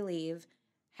after they leave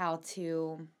how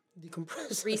to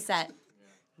Decompress. reset.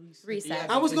 Reset.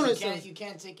 I was because gonna you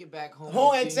can't take it back home. Oh,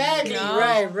 with you. exactly.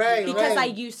 No. Right. Because I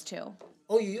right. used to.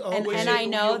 Oh, you. Oh, And Which I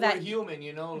know we're that- human,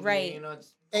 you know. Right. You know,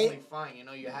 it's And- totally fine. You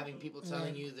know, you're having people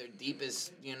telling you their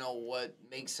deepest, you know, what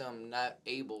makes them not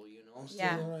able. You know. So,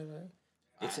 Yeah. Right.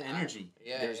 It's energy.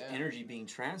 There's yeah. energy being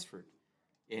transferred,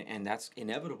 and that's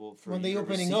inevitable for When you they to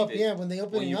opening receive up, it. yeah. When they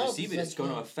opening When you up, receive it, like, it's going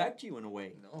to yeah. affect you in a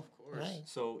way. No, of course. Right.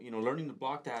 So learning to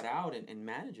block that out and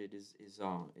manage it is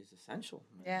essential.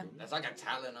 Yeah. That's like a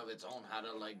talent of its own. How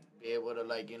to like be able to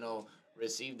like, you know,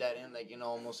 receive that in, like, you know,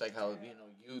 almost like how, you know,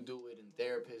 you do it and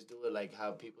therapists do it, like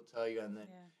how people tell you, and then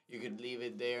you could leave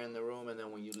it there in the room, and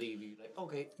then when you leave, you're like,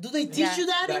 okay. Do they teach Yeah. you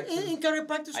that Back in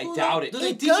chiropractic school? doubt it. Do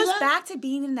they It teach you goes that? back to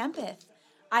being an empath.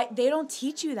 They don't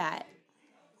teach you that.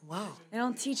 Wow. They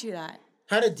don't teach you that.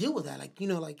 How to deal with that? Like, you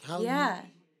know, like how. Yeah.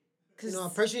 You know, a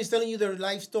person is telling you their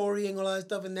life story and all that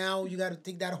stuff, and now you got to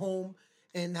take that home.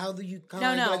 And how do you kind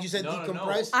of, No. like you said, No.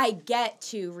 decompress? I get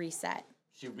to reset.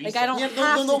 Like I don't Yeah,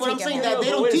 have no, to but I'm take saying it that home. they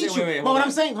don't Wait a teach second, you. wait, But hold what on.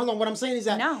 I'm saying, hold on, what I'm saying is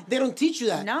that No. they don't teach you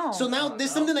that. No. So now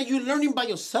there's something that you're learning by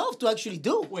yourself to actually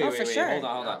do. Wait, for sure. hold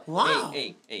on. Wow.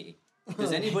 Hey.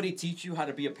 Does anybody teach you how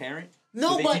to be a parent?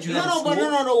 No, Do they but teach you that in no,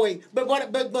 school? wait. But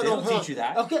They no, don't hold teach you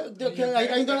on. that. Okay,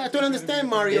 I don't understand,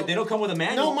 Mario. They don't come with a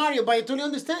manual. No, Mario, but I totally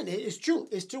understand. It's true.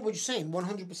 It's true what you're saying,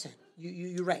 100%.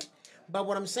 You're right. But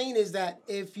what I'm saying is that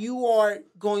if you are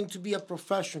going to be a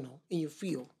professional in your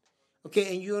field,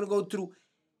 okay, and you're going to go through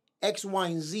X, Y,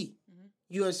 and Z,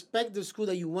 you expect the school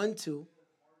that you went to,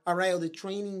 all right, or the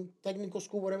training, technical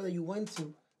school, whatever that you went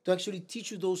to actually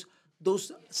teach you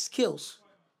those skills,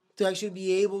 to actually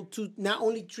be able to not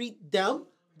only treat them,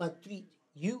 but treat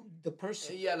you, the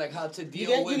person. Yeah, like how to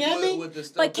deal you get me? with the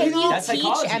stuff. But can you That's teach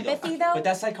psychology, empathy though. though? But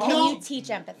that's psychology. Can you teach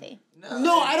empathy?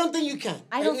 No, I don't think you can.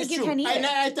 I don't It's think you true. can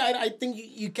either. I think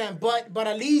you can, but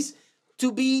at least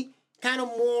to be kind of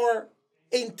more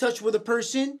in touch with the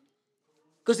person.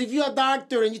 Because if you're a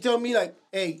doctor and you tell me like,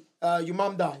 hey, your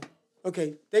mom died.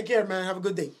 Okay, take care, man. Have a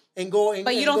good day. And go.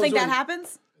 But you don't think that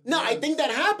happens? No, I think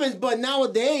that happens. But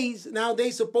nowadays,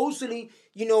 supposedly,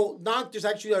 doctors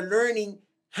actually are learning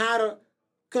how to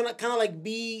kind of like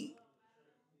be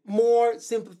more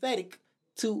sympathetic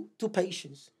to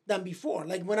patients than before.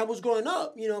 Like when I was growing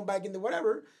up, back in the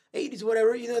whatever 80s,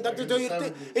 whatever, doctor tell you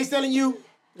he's telling you.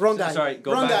 Wrong guy. Sorry,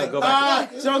 go wrong back. guy.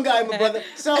 It's wrong guy, my brother.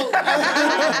 So,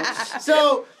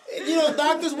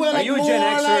 doctors were like Are you a more Gen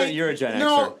Xer? like, You're a Gen Xer.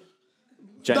 No,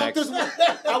 Gen doctors.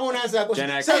 X. I won't answer that question.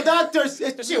 Gen X. So doctors,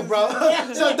 chill, bro.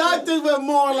 So doctors were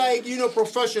more like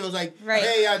professionals. Like, Right.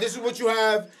 hey, this is what you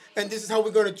have, and this is how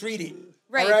we're gonna treat it.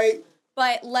 Right. All right.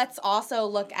 But let's also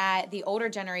look at the older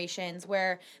generations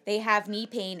where they have knee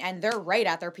pain and they're right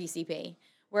at their PCP.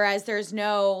 Whereas there's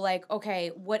no like, okay,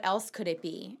 what else could it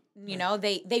be?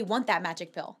 They want that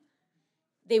magic pill.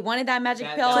 They wanted that magic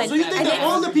pill. So you think the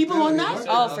older people want that?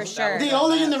 Oh, for sure. The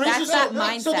older generation. That's that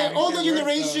mindset. So the older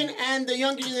generation and the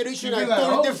younger generation are be like,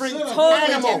 totally oh, different. shit,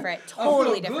 Totally animal. different.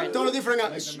 Totally good. different. Totally different.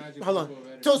 Like the magic Hold on.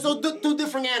 pill So two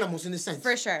different animals in a sense.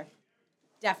 For sure.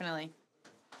 Definitely.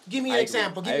 Give me an I agree.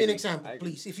 example. Give I me an agree. example, I agree.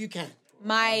 please, if you can.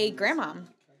 My grandmom,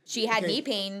 she had Okay. knee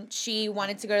pain. She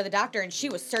wanted to go to the doctor and she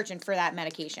was searching for that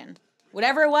medication.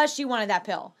 Whatever it was, she wanted that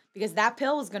pill because that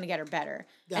pill was going to get her better.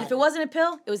 And if it wasn't a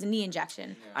pill, it was a knee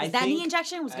injection. I That knee think-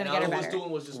 injection was going And to get all her it was better.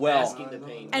 doing was just Well- masking the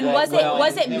pain. And Well, was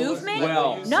it There was- movement?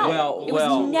 Well, No. well, It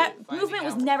well. was movement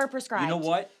was never prescribed. You know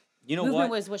what? Movement what?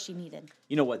 was what she needed.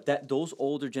 You know what? Those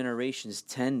older generations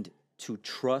tend to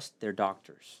trust their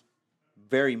doctors.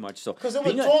 Very much so. 'Cause they were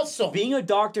Being taught so. Being a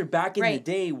doctor back in the Right.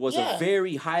 day was Yeah. a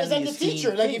very highly It's like a esteemed teacher.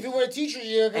 Like thing. if you were a teacher,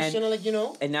 you're And- kind of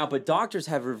like. And now, but doctors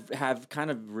have kind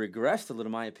of regressed a little,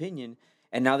 in my opinion,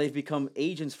 and now they've become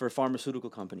agents for pharmaceutical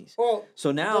companies. Well,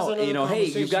 So now, that's another hey,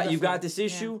 you've got conversation, this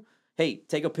issue. Hey,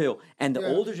 take a pill. And the Yeah.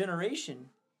 older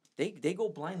generation, they go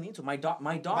blindly into it. My doctor.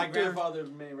 My grandfather,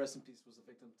 may rest in peace, was a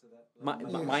victim to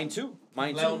that. Mine too.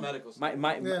 Mine Level too. medical My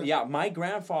school. Yeah. my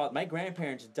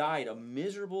grandparents died a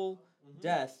miserable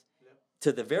death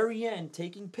to the very end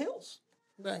taking pills.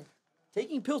 Right.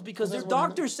 Taking pills because their That's what I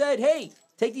doctor said, "Hey,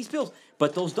 take these pills."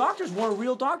 But those doctors weren't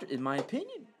real doctors, in my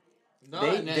opinion. No,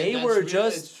 They that's were real,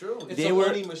 just it's true. they a were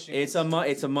money machine. it's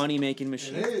a money making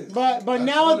machine. It is. But That's what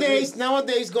it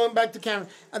nowadays, going back to Karen,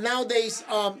 nowadays,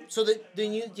 so the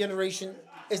new generation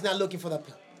is not looking for that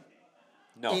pill.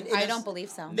 No. I don't believe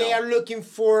so. They are looking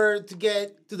to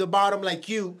get to the bottom, like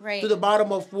you, Right. to the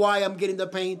bottom of why I'm getting the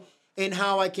pain and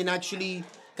how I can actually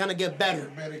kind of get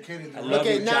better. Medicated. love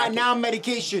Okay, your now jacket.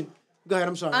 medication. Go ahead.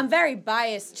 I'm sorry. I'm very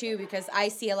biased too because I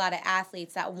see a lot of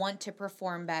athletes that want to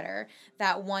perform better,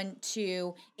 that want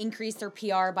to increase their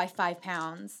PR by 5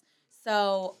 pounds.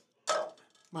 So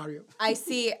Mario. I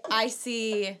see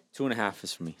 2.5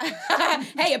 is for me.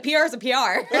 hey, a PR is a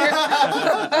PR.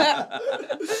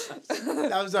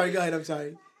 I'm sorry. Go ahead. I'm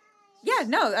sorry. Yeah,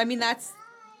 no, I mean that's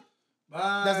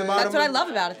That's the bottom. what I love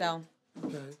about it though.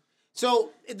 Okay.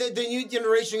 So the new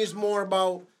generation is more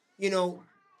about,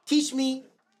 teach me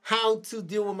how to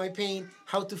deal with my pain,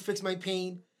 how to fix my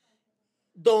pain.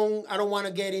 I don't want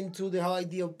to get into the whole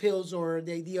idea of pills or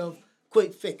the idea of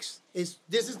quick fix. This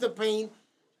is the pain.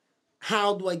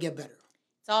 How do I get better?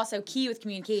 It's also key with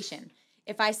communication.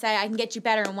 If I say I can get you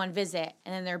better in one visit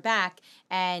and then they're back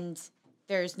and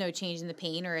there's no change in the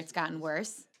pain or it's gotten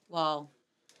worse, well,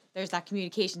 there's that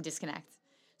communication disconnect.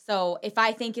 So if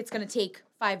I think it's going to take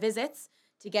 5 visits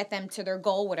to get them to their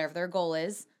goal, whatever their goal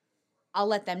is, I'll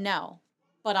let them know.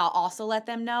 But I'll also let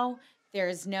them know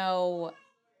there's no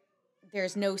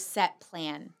set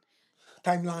plan.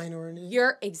 Timeline or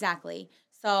anything? Exactly.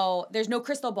 So there's no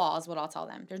crystal ball is what I'll tell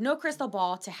them. There's no crystal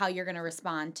ball to how you're going to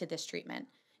respond to this treatment.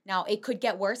 Now, it could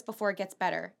get worse before it gets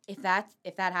better. If that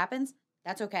happens,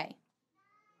 that's okay.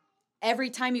 Every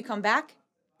time you come back,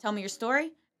 tell me your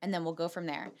story, and then we'll go from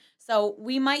there. So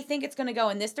we might think it's going to go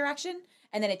in this direction,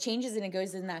 and then it changes and it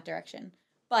goes in that direction.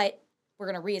 But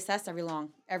we're going to reassess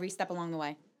every step along the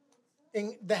way.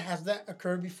 And has that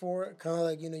occurred before? Kind of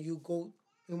like, you go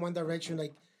in one direction,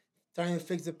 like trying to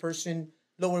fix the person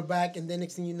lower back, and then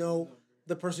next thing you know,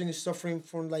 the person is suffering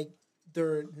from like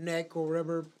their neck or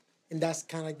whatever, and that's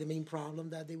kind of like the main problem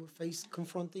that they would face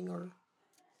confronting, or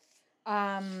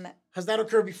has that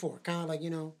occurred before? Kind of like,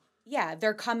 Yeah,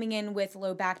 they're coming in with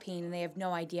low back pain and they have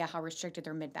no idea how restricted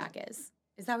their mid back is.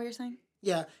 Is that what you're saying?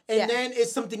 Yeah, and then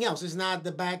it's something else. It's not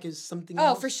the back, is something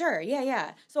else. Oh, for sure.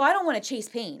 Yeah. So I don't want to chase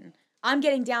pain. I'm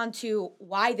getting down to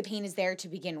why the pain is there to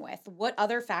begin with. What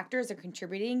other factors are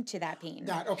contributing to that pain?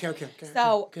 Okay.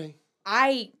 So okay.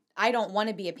 I don't want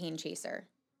to be a pain chaser.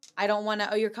 I don't want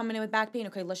to, you're coming in with back pain.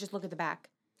 Okay, let's just look at the back.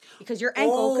 Because your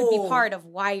ankle could be part of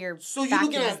why your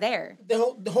back pain is there.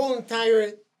 The whole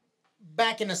entire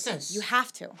back, in a sense. You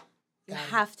have to. You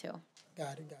have to.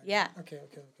 Got it. Yeah. Okay.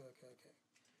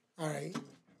 All right.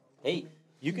 Hey,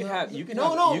 you can have a knee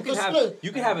No, problem. It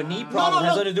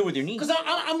has nothing to do with your knee. Because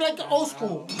I'm like old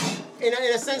school, in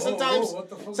a sense. Sometimes,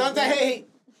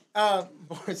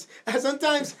 Boris.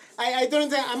 Sometimes I don't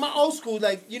understand. I'm old school.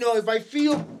 Like, if I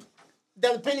feel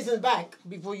that the pain is in the back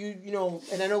before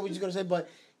and I know what you're gonna say, but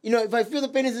if I feel the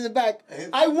pain is in the back,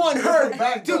 I want her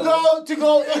to go into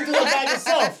the back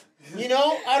itself.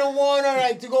 I don't want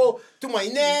her to go to my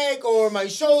neck or my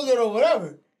shoulder or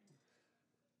whatever.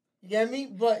 You get me?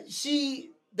 But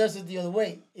she does it the other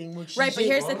way. But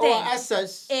here's the thing.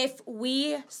 As if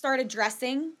we start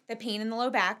addressing the pain in the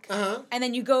low back, and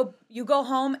then you go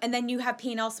home and then you have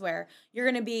pain elsewhere,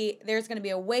 there's gonna be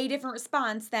a way different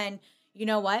response than, you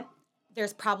know what?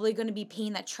 There's probably gonna be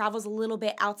pain that travels a little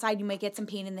bit outside. You might get some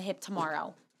pain in the hip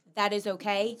tomorrow. That is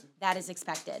okay. That is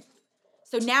expected.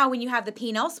 So now when you have the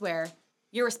pain elsewhere,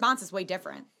 your response is way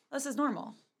different. This is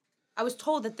normal. I was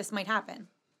told that this might happen.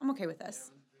 I'm okay with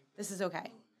this. This is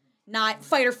okay. Not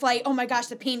fight or flight. Oh my gosh,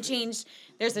 the pain changed.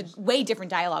 There's a way different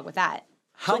dialogue with that.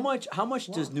 How much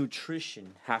does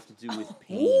nutrition have to do with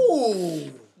pain?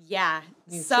 Ooh. Yeah.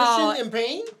 Nutrition and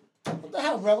pain? What the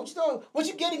hell, bro? What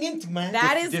you getting into, man?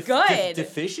 That is good.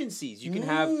 Deficiencies. You can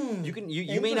have.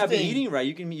 You may not be eating right.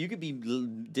 You could be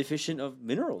deficient of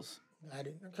minerals. Got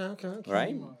it. Okay.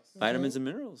 Right. Vitamins and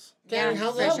minerals. Karen,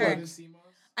 how's that work?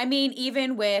 I mean,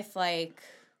 even with like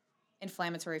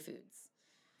inflammatory foods.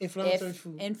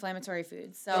 Inflammatory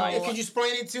foods. So could you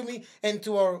explain it to me and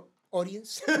to our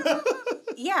audience?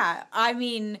 Yeah, I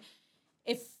mean,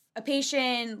 if a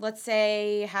patient, let's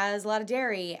say, has a lot of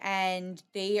dairy and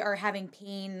they are having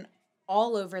pain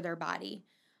all over their body,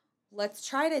 let's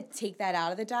try to take that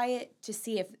out of the diet to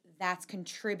see if that's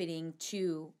contributing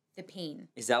to the pain.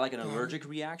 Is that like an allergic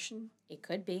reaction? It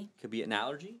could be. Could be an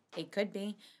allergy? It could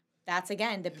be. That's,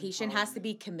 again, the patient has to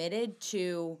be committed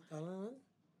to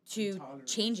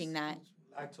changing that.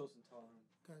 Lactose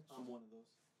intolerant. I'm one of those.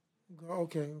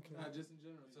 Okay. Just in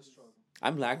general, it's a struggle.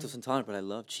 I'm lactose intolerant, but I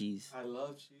love cheese. I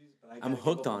love cheese, but I'm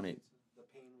hooked on it. The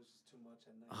pain was just too much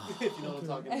at night. If you know what I'm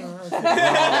talking about. Oh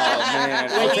man!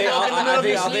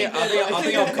 I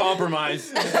think I'm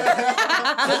compromised.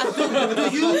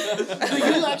 Do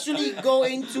you actually go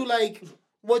into like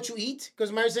what you eat?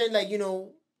 Because Mary's saying like your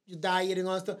diet and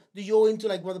all that stuff. Do you go into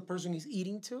like what the person is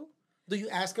eating too? Do you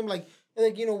ask them like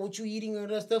what you eating and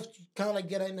all that stuff? Kind of like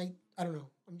get at night. I don't know.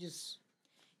 I'm just.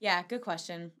 Yeah, good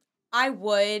question.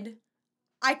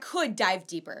 I could dive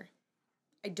deeper.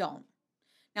 I don't.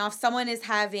 Now, if someone is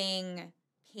having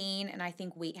pain, and I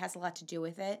think weight has a lot to do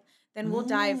with it, then we'll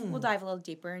dive a little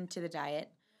deeper into the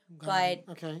diet. But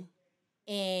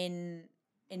in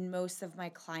most of my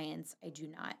clients, I do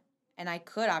not. And I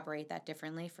could operate that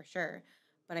differently for sure,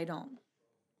 but I don't.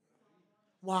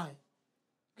 Why?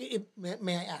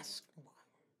 May I ask?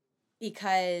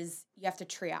 Because you have to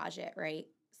triage it, right?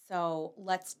 So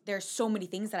there's so many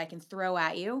things that I can throw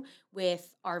at you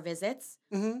with our visits,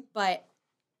 but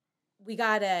we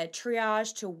gotta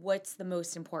triage to what's the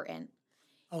most important.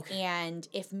 Okay. And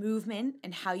if movement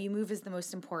and how you move is the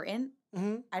most important,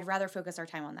 I'd rather focus our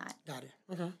time on that. Got it.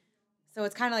 Okay. So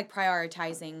it's kind of like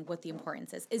prioritizing what the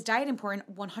importance is. Is diet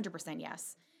important? 100%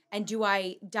 yes. And do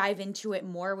I dive into it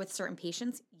more with certain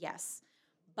patients? Yes.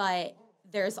 But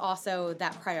there's also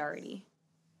that priority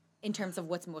in terms of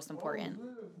what's most important.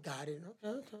 Got it.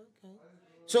 Okay.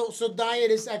 So diet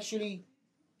is actually,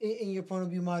 in your point of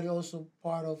view, Mario, also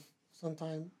part of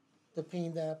sometimes the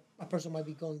pain that a person might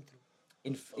be going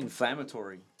through.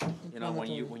 Inflammatory.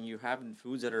 When you're having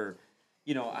foods that are,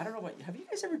 you know, I don't know about. Have you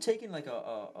guys ever taken like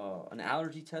an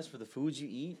allergy test for the foods you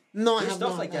eat? No, I There's have stuff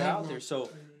not. like I that have out not. there.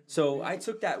 So I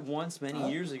took that once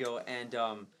many years ago, and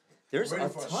there's Ready a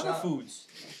for a ton of shot. foods.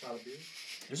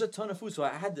 There's a ton of food. So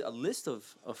I had a list of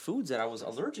foods that I was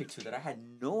allergic to that I had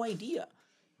no idea.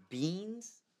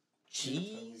 Beans,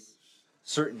 cheese,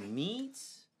 certain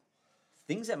meats,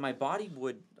 things that my body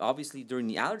would obviously during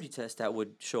the allergy test that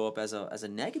would show up as a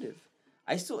negative.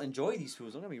 I still enjoy these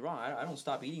foods. Don't get me wrong. I don't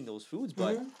stop eating those foods,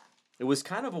 but it was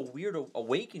kind of a weird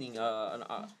awakening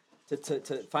to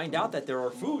find out that there are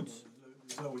foods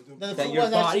The that food your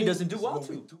was body actually- doesn't do well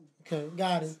to. Okay,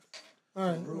 got it. All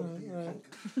right.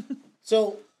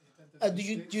 So, do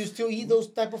you still eat those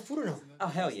type of food or no? Oh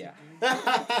hell yeah!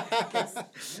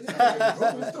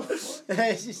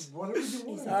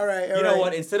 All right. You know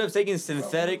what? Instead of taking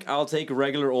synthetic, I'll take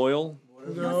regular oil,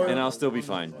 and I'll still be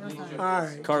fine. All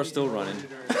right. Car's still running.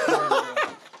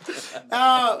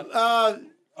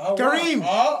 Kareem.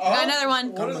 Got another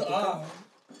one. Kareem.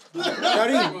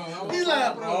 He's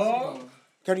like,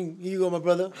 Kareem, here you go, my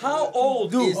brother. How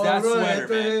old is that sweater,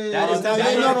 man? That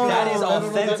is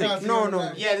authentic.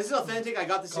 No. Yeah, this is authentic. I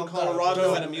got this in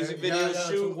Colorado at a music video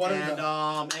shoot, and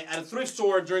at a thrift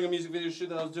store during a music video shoot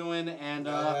that I was doing, and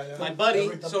my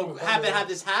buddy so happened to have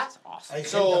this hat.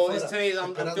 So today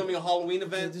I'm filming a Halloween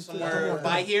event somewhere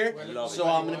by here, so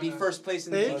I'm gonna be first place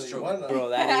in the Geek Stroke. Bro,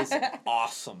 that is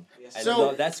awesome.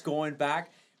 That's going back.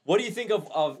 What do you think of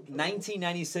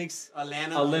 1996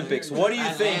 Atlanta Olympics? What do you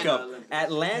think of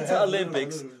Atlanta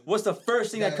Olympics? What's the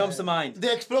first thing that comes to mind?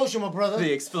 The explosion, my brother.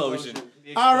 The explosion.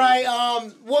 All right.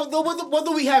 What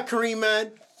do we have, Kareem,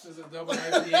 man? This is a double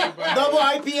IPA by Double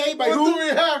IPA by what who? do we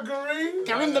have, Kareem?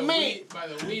 Kareem the man. by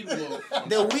the Weed Wolf.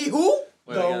 The we who?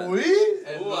 The weed?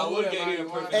 And Ooh, I would Lula get you a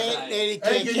marijuana. perfect Hey,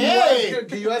 Hey, KK.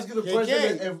 can you ask the KK.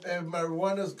 question if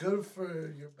marijuana's good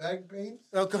for your back pains?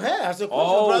 Oh, go ahead. Ask a question,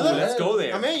 Oh, brother. let's go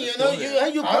there. I mean, you Let's know, go there.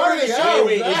 you part of the show.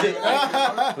 Wait, is it?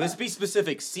 Let's be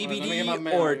specific. CBD get my or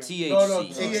mail THC? No,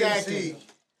 Exactly.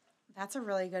 That's a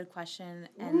really good question,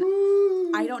 and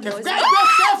I don't know.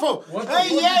 Careful. What the Hey,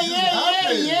 fuck yeah, just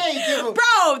happened? careful.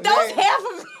 Bro, that was Yeah. half of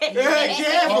it. Yeah,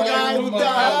 careful, guys. Oh What my the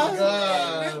hell?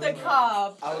 God. The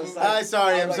cup. I was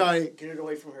I'm sorry. Get it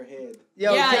away from her head.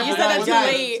 Yo, Yeah, careful, you said that guys, too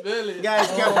guys. late. Really? Guys,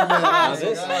 careful, man. How's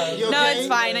this? You No, okay? it's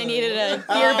fine. I needed a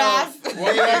beer bath.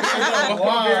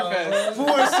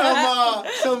 Pour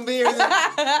some beers.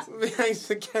 Behind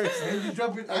the camera. And you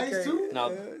dropping ice too? Now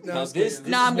No, this No,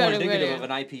 is I'm more good, I'm indicative good. of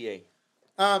an IPA.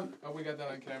 Oh, we got that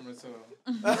on camera, so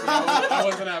I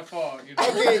wasn't at fault. You know?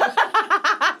 Okay.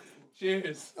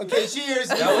 Cheers. Okay, cheers.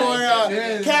 Before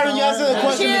Cheers. Karen, you answer the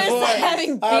question Cheers before. to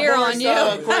having beer Boris, on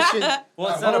you. question. Well,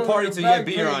 it's not a party till you get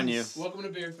beer on you. Welcome to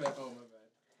Beer Fest. Oh, my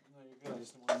bad.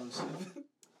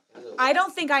 I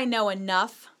don't think I know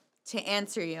enough to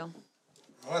answer you.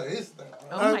 What is that?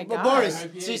 Oh my But god. Boris,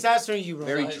 she's answering you, bro.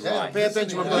 Very Yeah, dry. Pay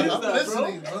attention, my I'm brother.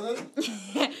 listening, brother.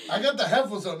 I got the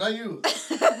headphones on, not you.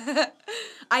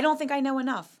 I don't think I know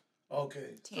enough.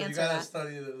 Okay, so you answer gotta that.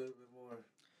 study it a little bit more.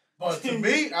 But to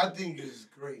me, I think it's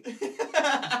great.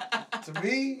 To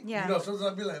me, Yeah. you know, sometimes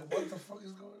I'll be like, what the fuck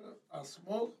is going on? I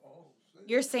smoke? Oh, shit.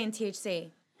 You're saying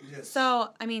THC. Yes. So,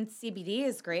 I mean, CBD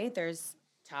is great. There's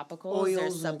topicals, there's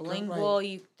Oils and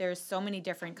sublingual, there's so many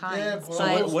different kinds. Yeah, but So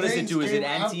but what does it things do? Is it came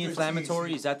after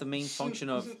anti-inflammatory? THC. Is that the main function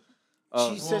of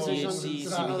She says THC,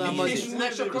 it's not that much.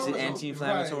 CBD? Is it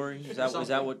anti-inflammatory? Is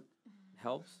that what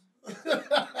helps?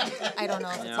 I don't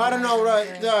know. Yeah. I don't know, right?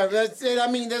 Yeah, that's it.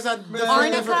 I mean, there's a different,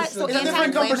 Arnica, so it's a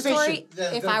different conversation. anti-inflammatory,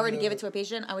 Yeah, if I were to definitely. give it to a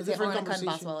patient, I would say Different arnica and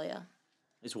conversation. boswellia.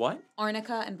 Is what?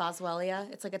 Arnica and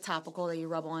boswellia, it's like a topical that you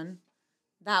rub on.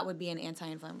 That would be an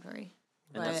anti-inflammatory.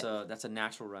 And But, that's a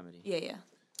natural remedy. yeah.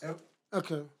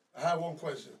 Okay. I have one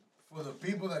question. For the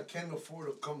people that can't afford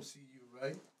to come see you,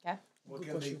 right? Yeah. What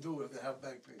can they do if they have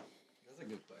back pain? That's a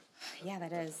good question. Yeah,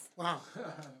 that is. Wow.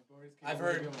 I've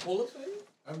heard pull-ups.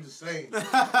 I'm just saying.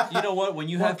 You know what? When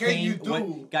you What have can pain, you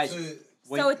do guys. to-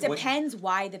 when- So it when- depends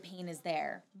why the pain is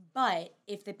there. But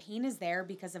if the pain is there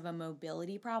because of a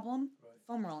mobility problem,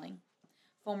 foam rolling.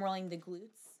 Foam rolling the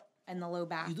glutes and the low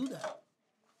back. You do that.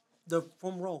 The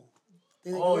foam roll.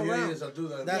 They Oh, go yeah, around. yes, I do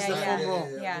that. That's the Yeah, foam roll. I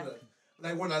do Yeah. that.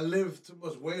 Like when I lift too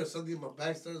much weight or something, my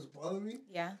back starts bothering me.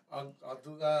 Yeah. I'll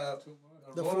do that.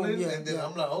 The Rolling, foam, yeah, and then yeah.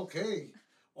 I'm like, okay.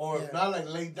 Or if Yeah. not, like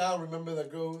lay down. Remember that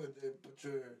girl? And then put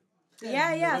your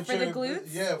Yeah, put for the your- glutes.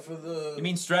 Yeah, for the. You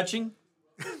mean stretching?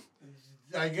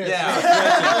 I guess. Yeah.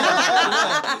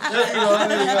 There you go.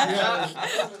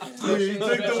 There you go.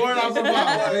 You took the word off my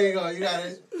mouth. There you go. You got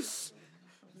it.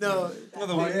 No.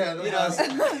 Oh, yeah,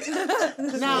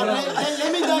 Now,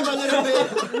 let me dive a little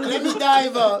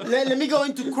bit. Let me go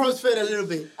into CrossFit a little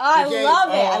bit. I love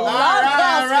it. I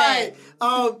love CrossFit.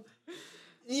 All right.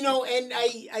 You know, and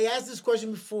I asked this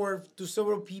question before to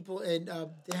several people, and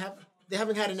they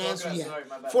haven't had an answer yet.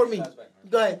 For me,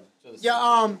 go ahead.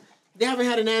 Yeah, they haven't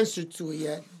had an answer to it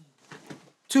yet.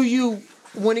 To you,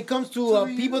 when it comes to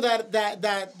people that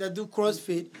do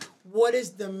CrossFit, what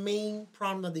is the main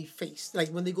problem that they face? Like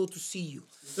when they go to see you,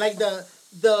 like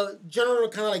the general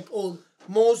kind of like, oh,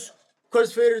 most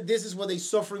CrossFitter, this is what they're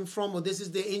suffering from, or this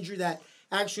is the injury that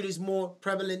actually is more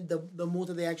prevalent. The most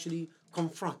that they actually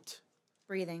confront.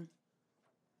 Breathing.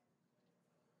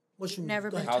 What you mean? Never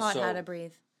been taught how to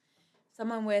breathe.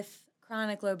 Someone with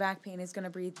chronic low back pain is going to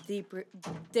breathe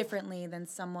differently than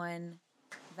someone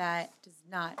that does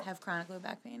not have chronic low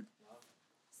back pain.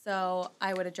 So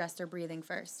I would address their breathing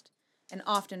first. And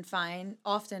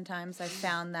oftentimes I've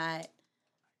found that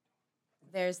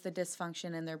there's the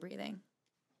dysfunction in their breathing.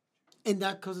 And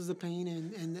that causes the pain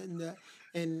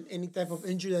and any type of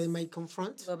injury that they might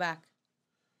confront? Low back.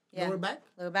 Yeah. Lower back?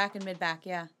 Low back and mid back,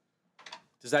 yeah.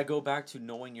 Does that go back to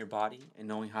knowing your body and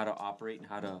knowing how to operate and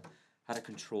how to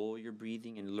control your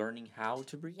breathing and learning how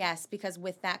to breathe? Yes, because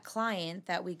with that client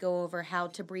that we go over how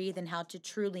to breathe and how to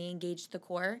truly engage the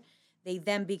core, they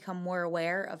then become more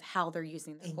aware of how they're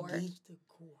using the core. Engage the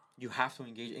core. You have to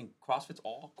engage. And CrossFit's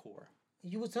all core.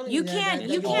 You were telling you me can't that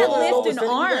you your can't brother lift was an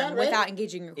telling you arm that, right? without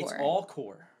engaging your core. It's all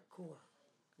core. Core.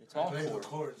 It's all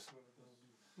core.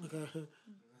 Okay.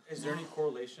 Is there any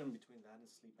correlation between that and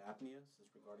sleep apnea,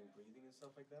 regarding breathing and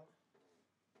stuff like that?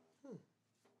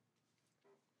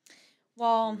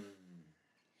 Well,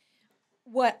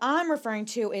 what I'm referring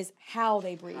to is how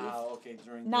they breathe. Okay,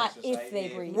 during not the if they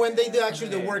breathe. When they do actually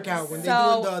the workout, when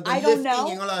So, they do the I don't lifting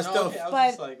know. and all that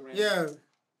stuff. But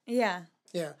Yeah.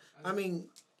 yeah. I mean,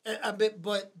 a bit,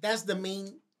 but that's the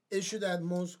main issue that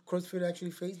most CrossFit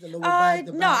actually face, the lower back,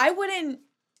 the no, back. I wouldn't.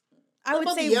 I What would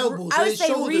about say the elbows, I would the say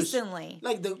shoulders? recently.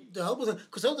 Like the elbows,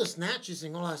 because all the snatches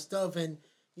and all that stuff, and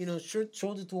you know,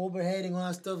 shoulder to overhead and all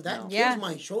that stuff, that kills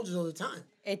my shoulders all the time.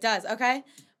 It does. Okay.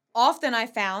 Often I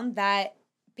found that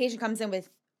patient comes in with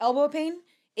elbow pain.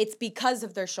 It's because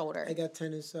of their shoulder. I got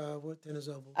tennis elbow.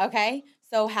 Okay.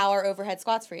 So how are overhead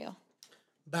squats for you?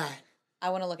 Bad. I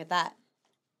want to look at that.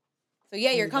 So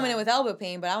yeah, you're coming in with elbow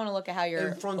pain, but I want to look at how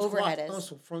your overhead is.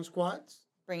 Also, front squats.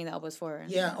 Bringing the elbows forward.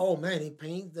 Yeah. Oh man, it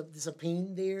pains. There's a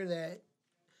pain there that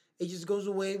it just goes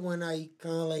away when I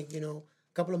kind of like, you know,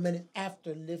 a couple of minutes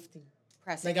after lifting.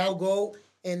 Pressing. Like I'll go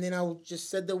and then I'll just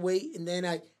set the weight and then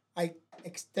I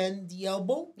extend the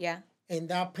elbow. Yeah. And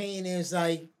that pain is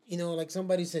like, you know, like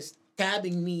somebody says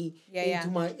stabbing me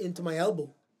into my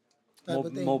elbow.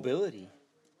 Mobility.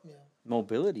 Yeah.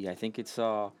 Mobility. I think it's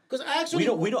because actually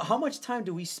we don't. How much time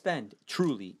do we spend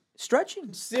truly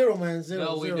stretching? Zero, man. Zero.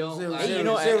 No, we don't. Zero. You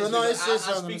know, No, it's just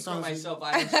I speak for myself.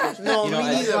 I don't stretch. No, You know,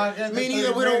 me neither. Me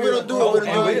neither. We don't do it.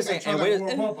 And wait a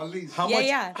second. How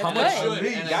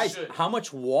Guys, how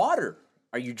much water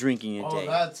are you drinking a day?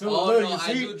 That too. Oh, Look, no, you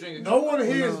I see, do drink. no one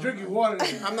here is drinking water.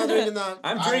 I'm not drinking that.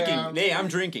 I'm drinking. Nay, I'm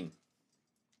drinking.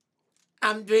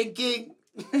 I'm drinking.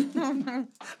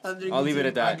 I'll leave it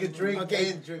at that. I can drink.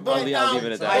 Okay. And drink. But, I'll leave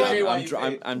it at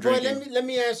that. I'm But drinking. let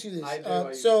me ask you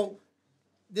this. So,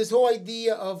 this whole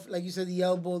idea of, like you said, the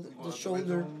elbow, the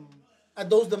shoulder, are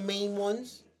those the main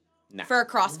ones? Nah. For a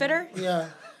CrossFitter? Yeah.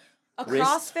 A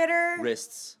Wrists. CrossFitter?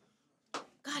 Wrists.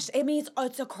 Gosh, I mean,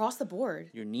 it's across the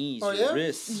board. Your knees, Oh, your yeah?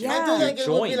 wrists, Yeah. I thought like your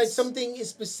it would be like joints. something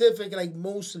specific, like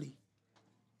mostly.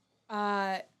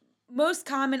 Most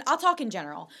common, I'll talk in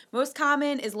general. Most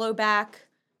common is low back.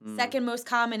 Mm. Second most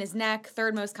common is neck.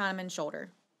 Third most common,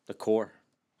 shoulder. The core.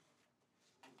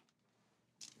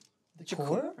 The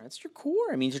core? That's your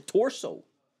core. I mean, it's your torso.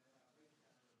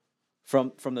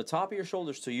 From the top of your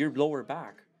shoulders to your lower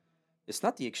back, it's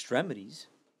not the extremities.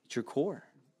 It's your core.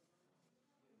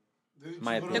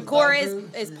 My The opinion. core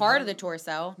is part of the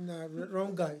torso. No,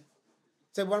 wrong guy.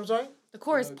 Say what? I'm sorry? The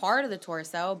core is part of the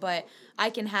torso, but I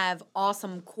can have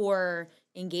awesome core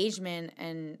engagement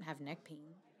and have neck pain,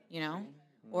 you know?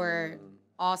 Or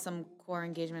awesome core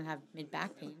engagement and have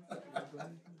mid-back pain.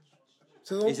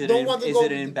 So Is it don't an, want to is go.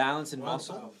 it an imbalance in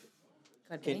muscle?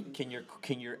 Could be.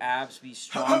 Can your abs be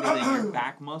stronger than your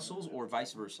back muscles or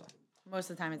vice versa? Most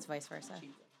of the time, it's vice versa.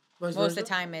 Vice Most of versa? the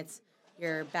time, it's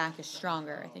your back is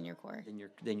stronger than your core.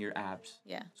 Than your abs.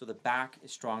 Yeah. So the back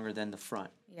is stronger than the front.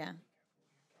 Yeah.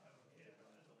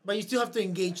 But you still have to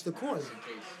engage the core.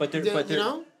 But they're You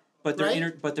know? but they're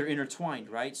Right? but they're intertwined,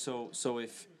 right? So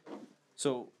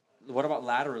what about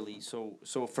laterally? So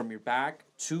from your back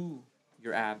to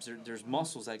your abs, there's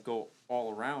muscles that go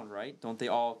all around, right? Aren't they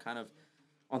all kind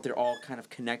of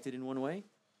connected in one way?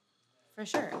 For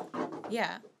sure.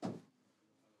 Yeah.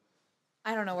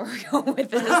 I don't know where we're going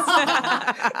with this.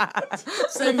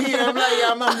 Same here. I'm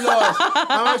lost.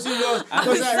 I'm actually lost.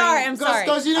 I'm sorry.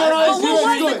 Because you know what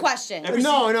was the question?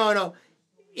 No.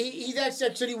 He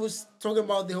actually was talking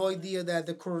about the whole idea that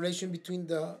the correlation between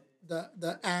the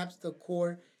abs, the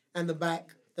core, and the back,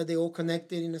 that they all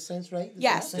connected in a sense, right?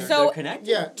 Yes. They're connected.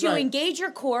 Yeah. To engage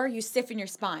your core, you stiffen your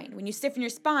spine. When you stiffen your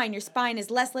spine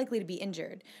is less likely to be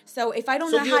injured. So if I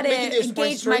don't know how to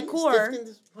engage my core... Stiffen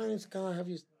the spine is kind of have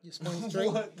your spine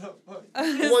straight. What the fuck?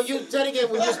 Well, you tell again,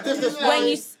 when you stiffen the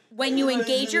spine... When you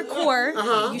engage your core,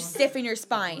 you stiffen your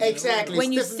spine. Exactly.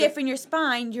 When you stiffen your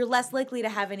spine, you're less likely to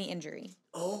have any injury.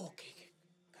 Oh, okay.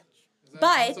 Does that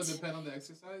But... also depend on the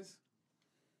exercise?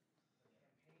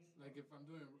 Like if I'm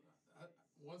doing...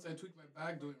 Once I tweaked my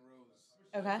back doing rows,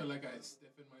 I feel like I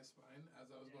stiffened my spine as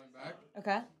I was going back.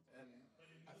 Okay. And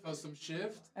I felt some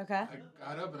shift. Okay. I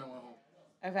got up and I went home.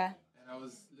 Okay. And I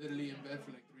was literally in bed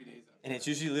for like 3 days after. And it's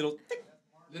usually a little...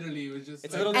 Literally, it was just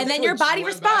It's like... a little And then your body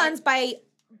Went responds by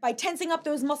tensing up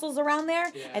those muscles around there,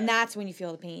 and that's when you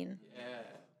feel the pain. Yeah.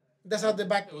 That's how the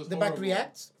back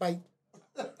reacts? By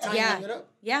tightening it up?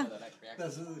 Yeah.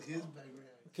 That's his back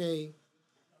react. Okay.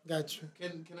 Gotcha.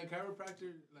 Can a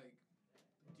chiropractor, like,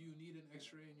 do you need an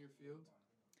x-ray in your field?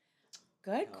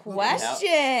 Good question.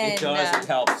 It does. It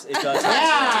helps. It does.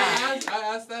 I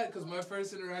asked that because my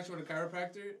first interaction with a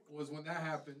chiropractor was when that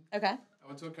happened. Okay. I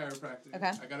went to a chiropractor.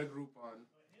 Okay. I got a Groupon.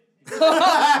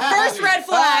 First red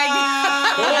flag.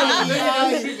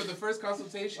 But the first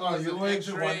consultation was an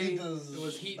x-ray. It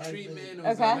was heat treatment. It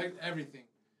was everything.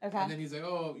 Okay. And then he's like,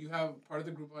 "Oh, you have part of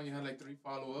the Groupon. You had like 3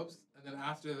 follow-ups, and then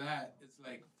after that, it's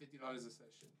like $50 a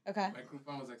session." Okay. My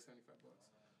Groupon was like $75.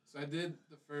 So I did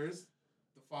the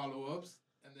follow-ups,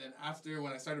 and then after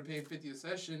when I started paying $50 a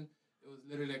session, it was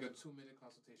literally like a 2-minute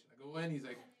consultation. I go in, he's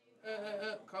like,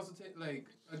 consultate, like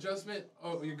adjustment.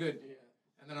 Oh, you're good. Yeah.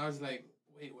 And then I was like,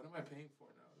 wait, what am I paying for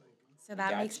now? Like, so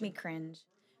that makes me cringe,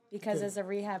 because as a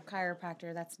rehab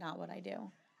chiropractor, that's not what I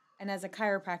do. And as a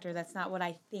chiropractor, that's not what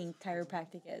I think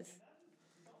chiropractic is.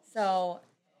 So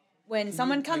when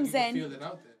someone comes in, feel it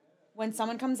out there. When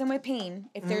someone comes in with pain,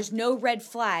 if there's no red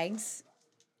flags,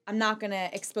 I'm not going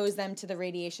to expose them to the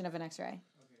radiation of an x-ray.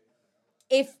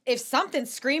 Okay. If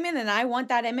something's screaming and I want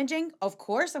that imaging, of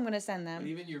course I'm going to send them. But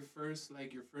even your first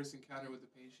encounter with the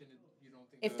patient, you don't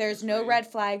think... If there's no red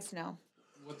flags, no.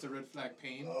 What's a red flag?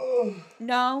 Pain?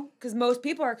 No, because most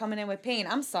people are coming in with pain.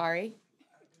 I'm sorry.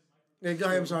 Yeah, go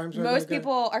ahead. I'm sorry. Most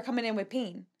people are coming in with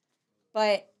pain.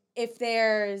 But if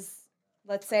there's,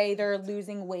 let's say they're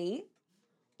losing weight,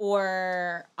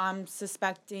 or I'm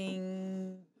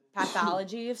suspecting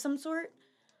pathology of some sort,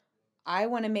 I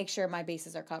want to make sure my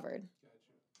bases are covered.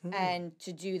 And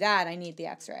to do that, I need the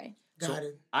x-ray. Got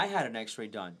it. I had an x-ray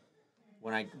done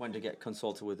when I went to get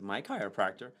consulted with my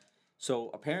chiropractor. So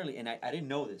apparently, and I didn't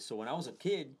know this, so when I was a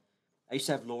kid, I used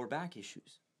to have lower back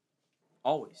issues.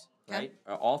 Always, right?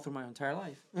 All through my entire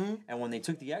life. Mm-hmm. And when they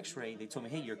took the x-ray, they told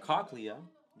me, hey, your cochlea,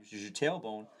 which is your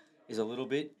tailbone, is a little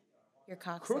bit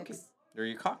crooked. Or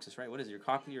your coccyx, right? What is it? Your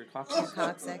cochlea or coccyx?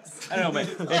 Coccyx. I don't know, man.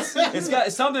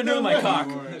 It's something to do with my cock,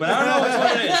 but I don't know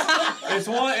what it is.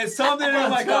 It's something to do with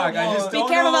my cock. I just don't know.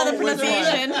 Be careful about the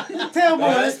pronunciation. Tailbone.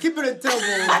 Let's keep it a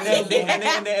tailbone.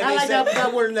 I like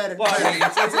that word letter. Well,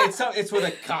 it's with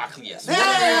a cochlea.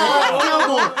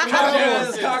 Tailbone.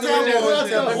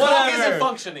 What isn't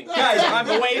functioning? Guys,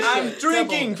 I'm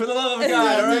drinking for the love of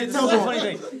God. All right, this is a funny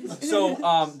thing.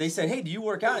 So they said, hey, do you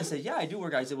work out? I said, yeah, I do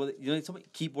work out. I said, well, you know,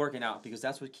 keep working out, because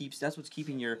that's what's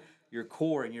keeping your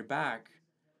core and your back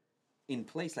in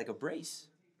place like a brace.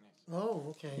 Oh,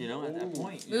 okay. You know, at that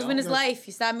point. Movement is life.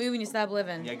 You stop moving, you stop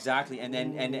living. Yeah, exactly. And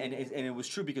then and it was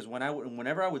true, because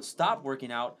whenever I would stop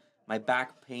working out, my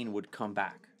back pain would come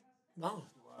back. Wow.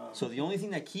 So the only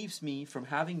thing that keeps me from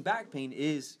having back pain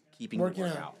is keeping working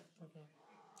out. Okay.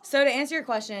 So to answer your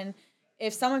question,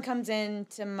 if someone comes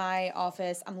into my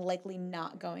office, I'm likely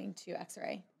not going to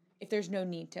x-ray if there's no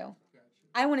need to.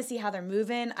 I want to see how they're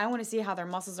moving. I want to see how their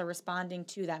muscles are responding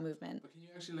to that movement. But can you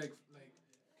actually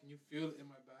can you feel it in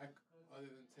my back other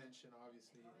than tension?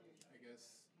 Obviously, I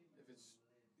guess if it's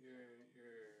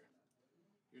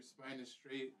your spine is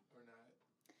straight or not.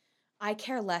 I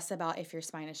care less about if your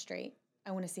spine is straight.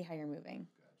 I want to see how you're moving.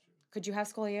 Gotcha. Could you have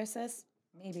scoliosis?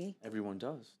 Maybe. Everyone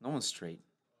does. No one's straight.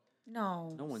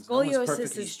 No. Scoliosis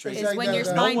Scoliosis straight. is when your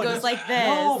spine goes like this.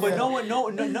 No, but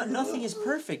nothing is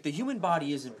perfect. The human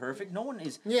body isn't perfect. No one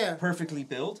is perfectly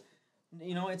built.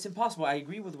 You know, it's impossible. I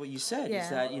agree with what you said. Yeah. Is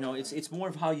that, you know, it's more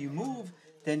of how you move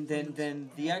than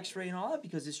the x-ray and all that,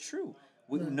 because it's true.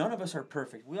 None of us are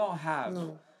perfect. We all have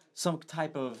some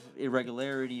type of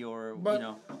irregularity or, But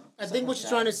I think what she's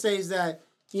trying to say is that,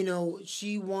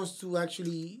 she wants to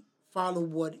actually follow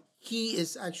what he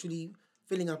is actually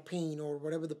feeling a pain or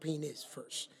whatever the pain is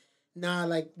first. Not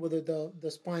like whether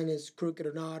the spine is crooked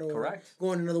or not or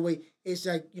going another way. It's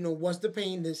like, what's the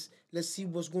pain? Let's see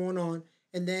what's going on.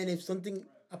 And then if something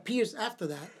appears after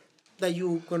that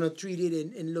you're going to treat it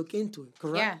and look into it,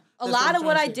 correct? Yeah. A lot of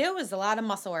what I do is a lot of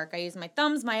muscle work. I use my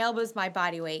thumbs, my elbows, my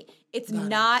body weight. It's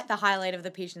not the highlight of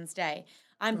the patient's day.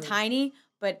 I'm tiny,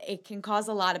 but it can cause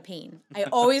a lot of pain. I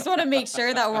always want to make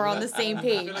sure that we're on the same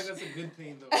page. I feel like that's a good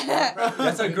pain, though.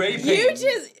 That's a great pain. You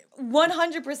just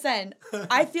 100%.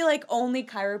 I feel like only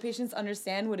chiro patients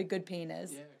understand what a good pain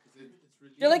is. Yeah, because it's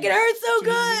really. They're like, it hurts so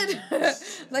good.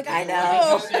 Like, I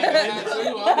know. Obviously,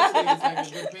 it's like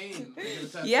a good pain.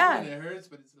 Yeah. And it hurts,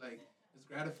 but it's like, it's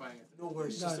gratifying. No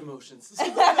words, just emotions.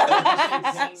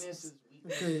 Painless is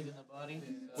weakness in the body.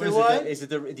 Is it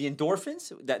the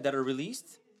endorphins that are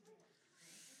released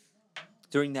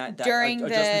during that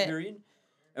adjustment period?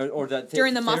 Or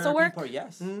during the muscle work? Part,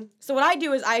 yes. Mm-hmm. So what I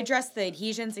do is I address the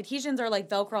adhesions. Adhesions are like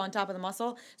Velcro on top of the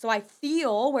muscle. So I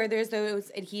feel where there's those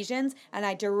adhesions and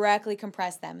I directly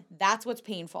compress them. That's what's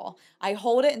painful. I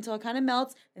hold it until it kind of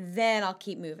melts, then I'll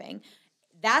keep moving.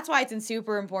 That's why it's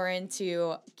super important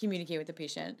to communicate with the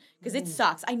patient because it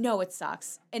sucks. I know it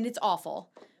sucks and it's awful,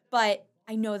 but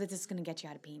I know that this is going to get you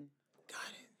out of pain. Got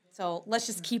it. So let's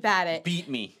just keep at it. Beat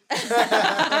me. Listen,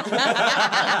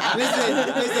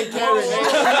 Karen.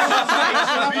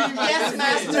 Yes,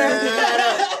 master.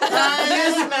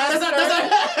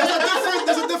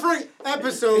 That's a different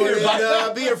episode in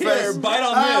Beer Fest. Bite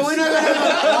on this. We're not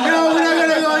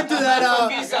gonna go into that.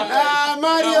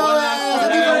 Mario, that's a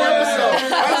different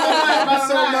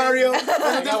episode. Mario.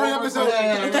 That's a different episode.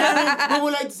 Karen, we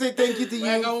would like to say thank you to you.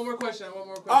 I got one more question.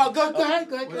 Oh, go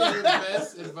ahead. What is your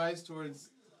best advice towards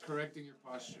correcting your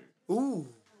posture? Ooh.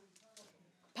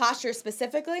 Posture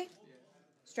specifically? Yeah.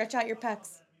 Stretch out your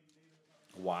pecs.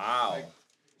 Wow.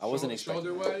 I wasn't expecting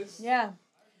Shoulder-wise? Yeah.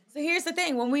 So here's the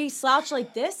thing. When we slouch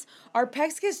like this, our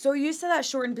pecs get so used to that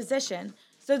shortened position.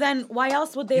 So then why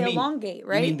else would they elongate,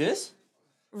 right? You mean this?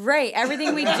 Right.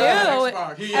 Everything we do,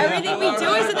 everything we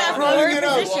do is in that forward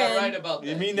position. Right about that.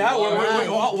 You mean that? We're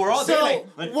all So,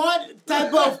 what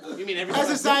type of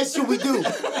exercise should we do?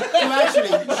 Hold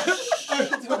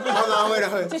on,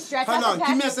 wait. To stretch Hold out on, the pecs.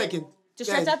 give me a second. Just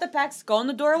stretch out the pecs, go in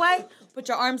the doorway, put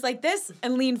your arms like this,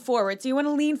 and lean forward. So you want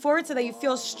to lean forward so that you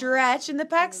feel stretch in the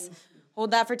pecs.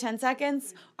 Hold that for 10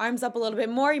 seconds. Arms up a little bit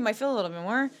more. You might feel a little bit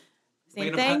more.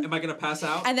 Same thing. Am I going to pass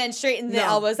out? And then straighten the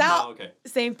elbows out. No, okay.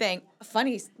 Same thing.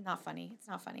 Funny. Not funny. It's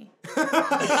not funny.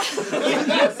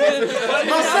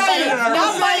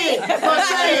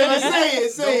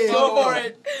 Say it. Go for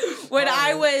it. When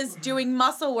I was doing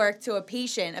muscle work to a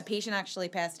patient actually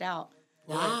passed out.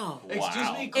 Wow.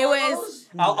 Excuse me, It was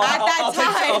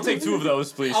I'll take 2 of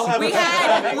those, please. we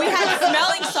had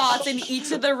smelling salts in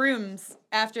each of the rooms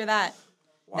after that.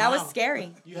 Wow. That was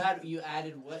scary. You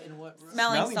added what in what room?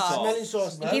 Smelling sauce. Smelling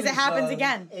sauce. In case it happens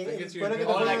again.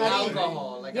 Oh, like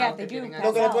alcohol. Like Yeah, they do.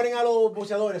 Lo que le ponen a los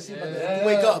boxeadores, sí, para que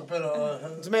wake up.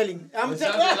 Smelling. I'm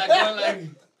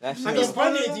explaining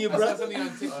it to you, I bro. saw something on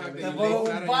TikTok that you lay flat on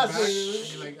your back and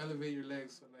you like elevate your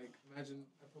legs. So like imagine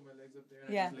I put my legs up there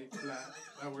and I just lay flat.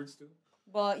 That works too.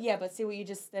 Well, yeah, but see what you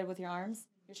just did with your arms?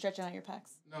 You're stretching out your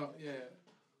pecs. No, yeah.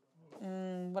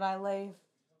 When I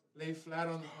Lay flat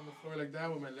on the floor like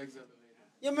that with my legs elevated.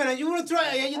 Yeah, man, you want to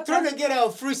try? You trying to get a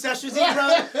free session in, bro?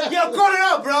 Yo, call it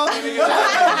up, bro.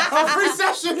 A free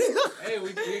session. Hey, we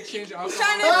exchange alcohol.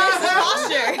 trying to fix the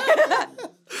posture.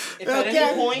 If at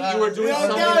any point you were doing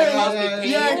something that caused me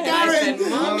pain, and I said,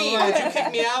 "Mommy, would you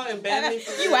kick me out and ban me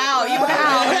from You out. You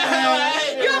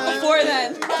out before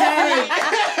then.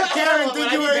 Karen,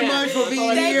 thank you very much for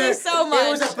being here. Thank you so much. It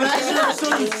was a pleasure.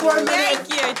 So informative. Thank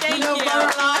you.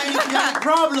 Bottom line,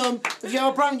 if you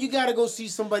have a problem, you gotta go see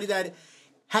somebody that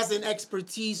has an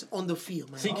expertise on the field,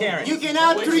 man. See Karen. You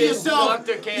cannot treat yourself,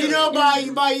 Dr.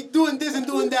 Karen. by doing this and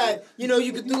doing that.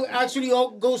 You could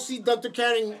go see Dr.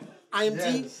 Karen,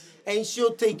 IMT, and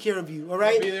she'll take care of you. All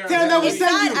right? Tell them that we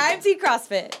send you. IMT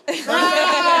CrossFit.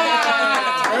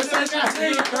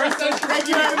 Thank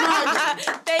you very much.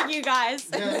 Thank you guys.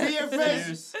 Be your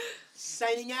face.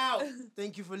 Signing out.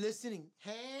 Thank you for listening.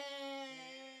 Hey.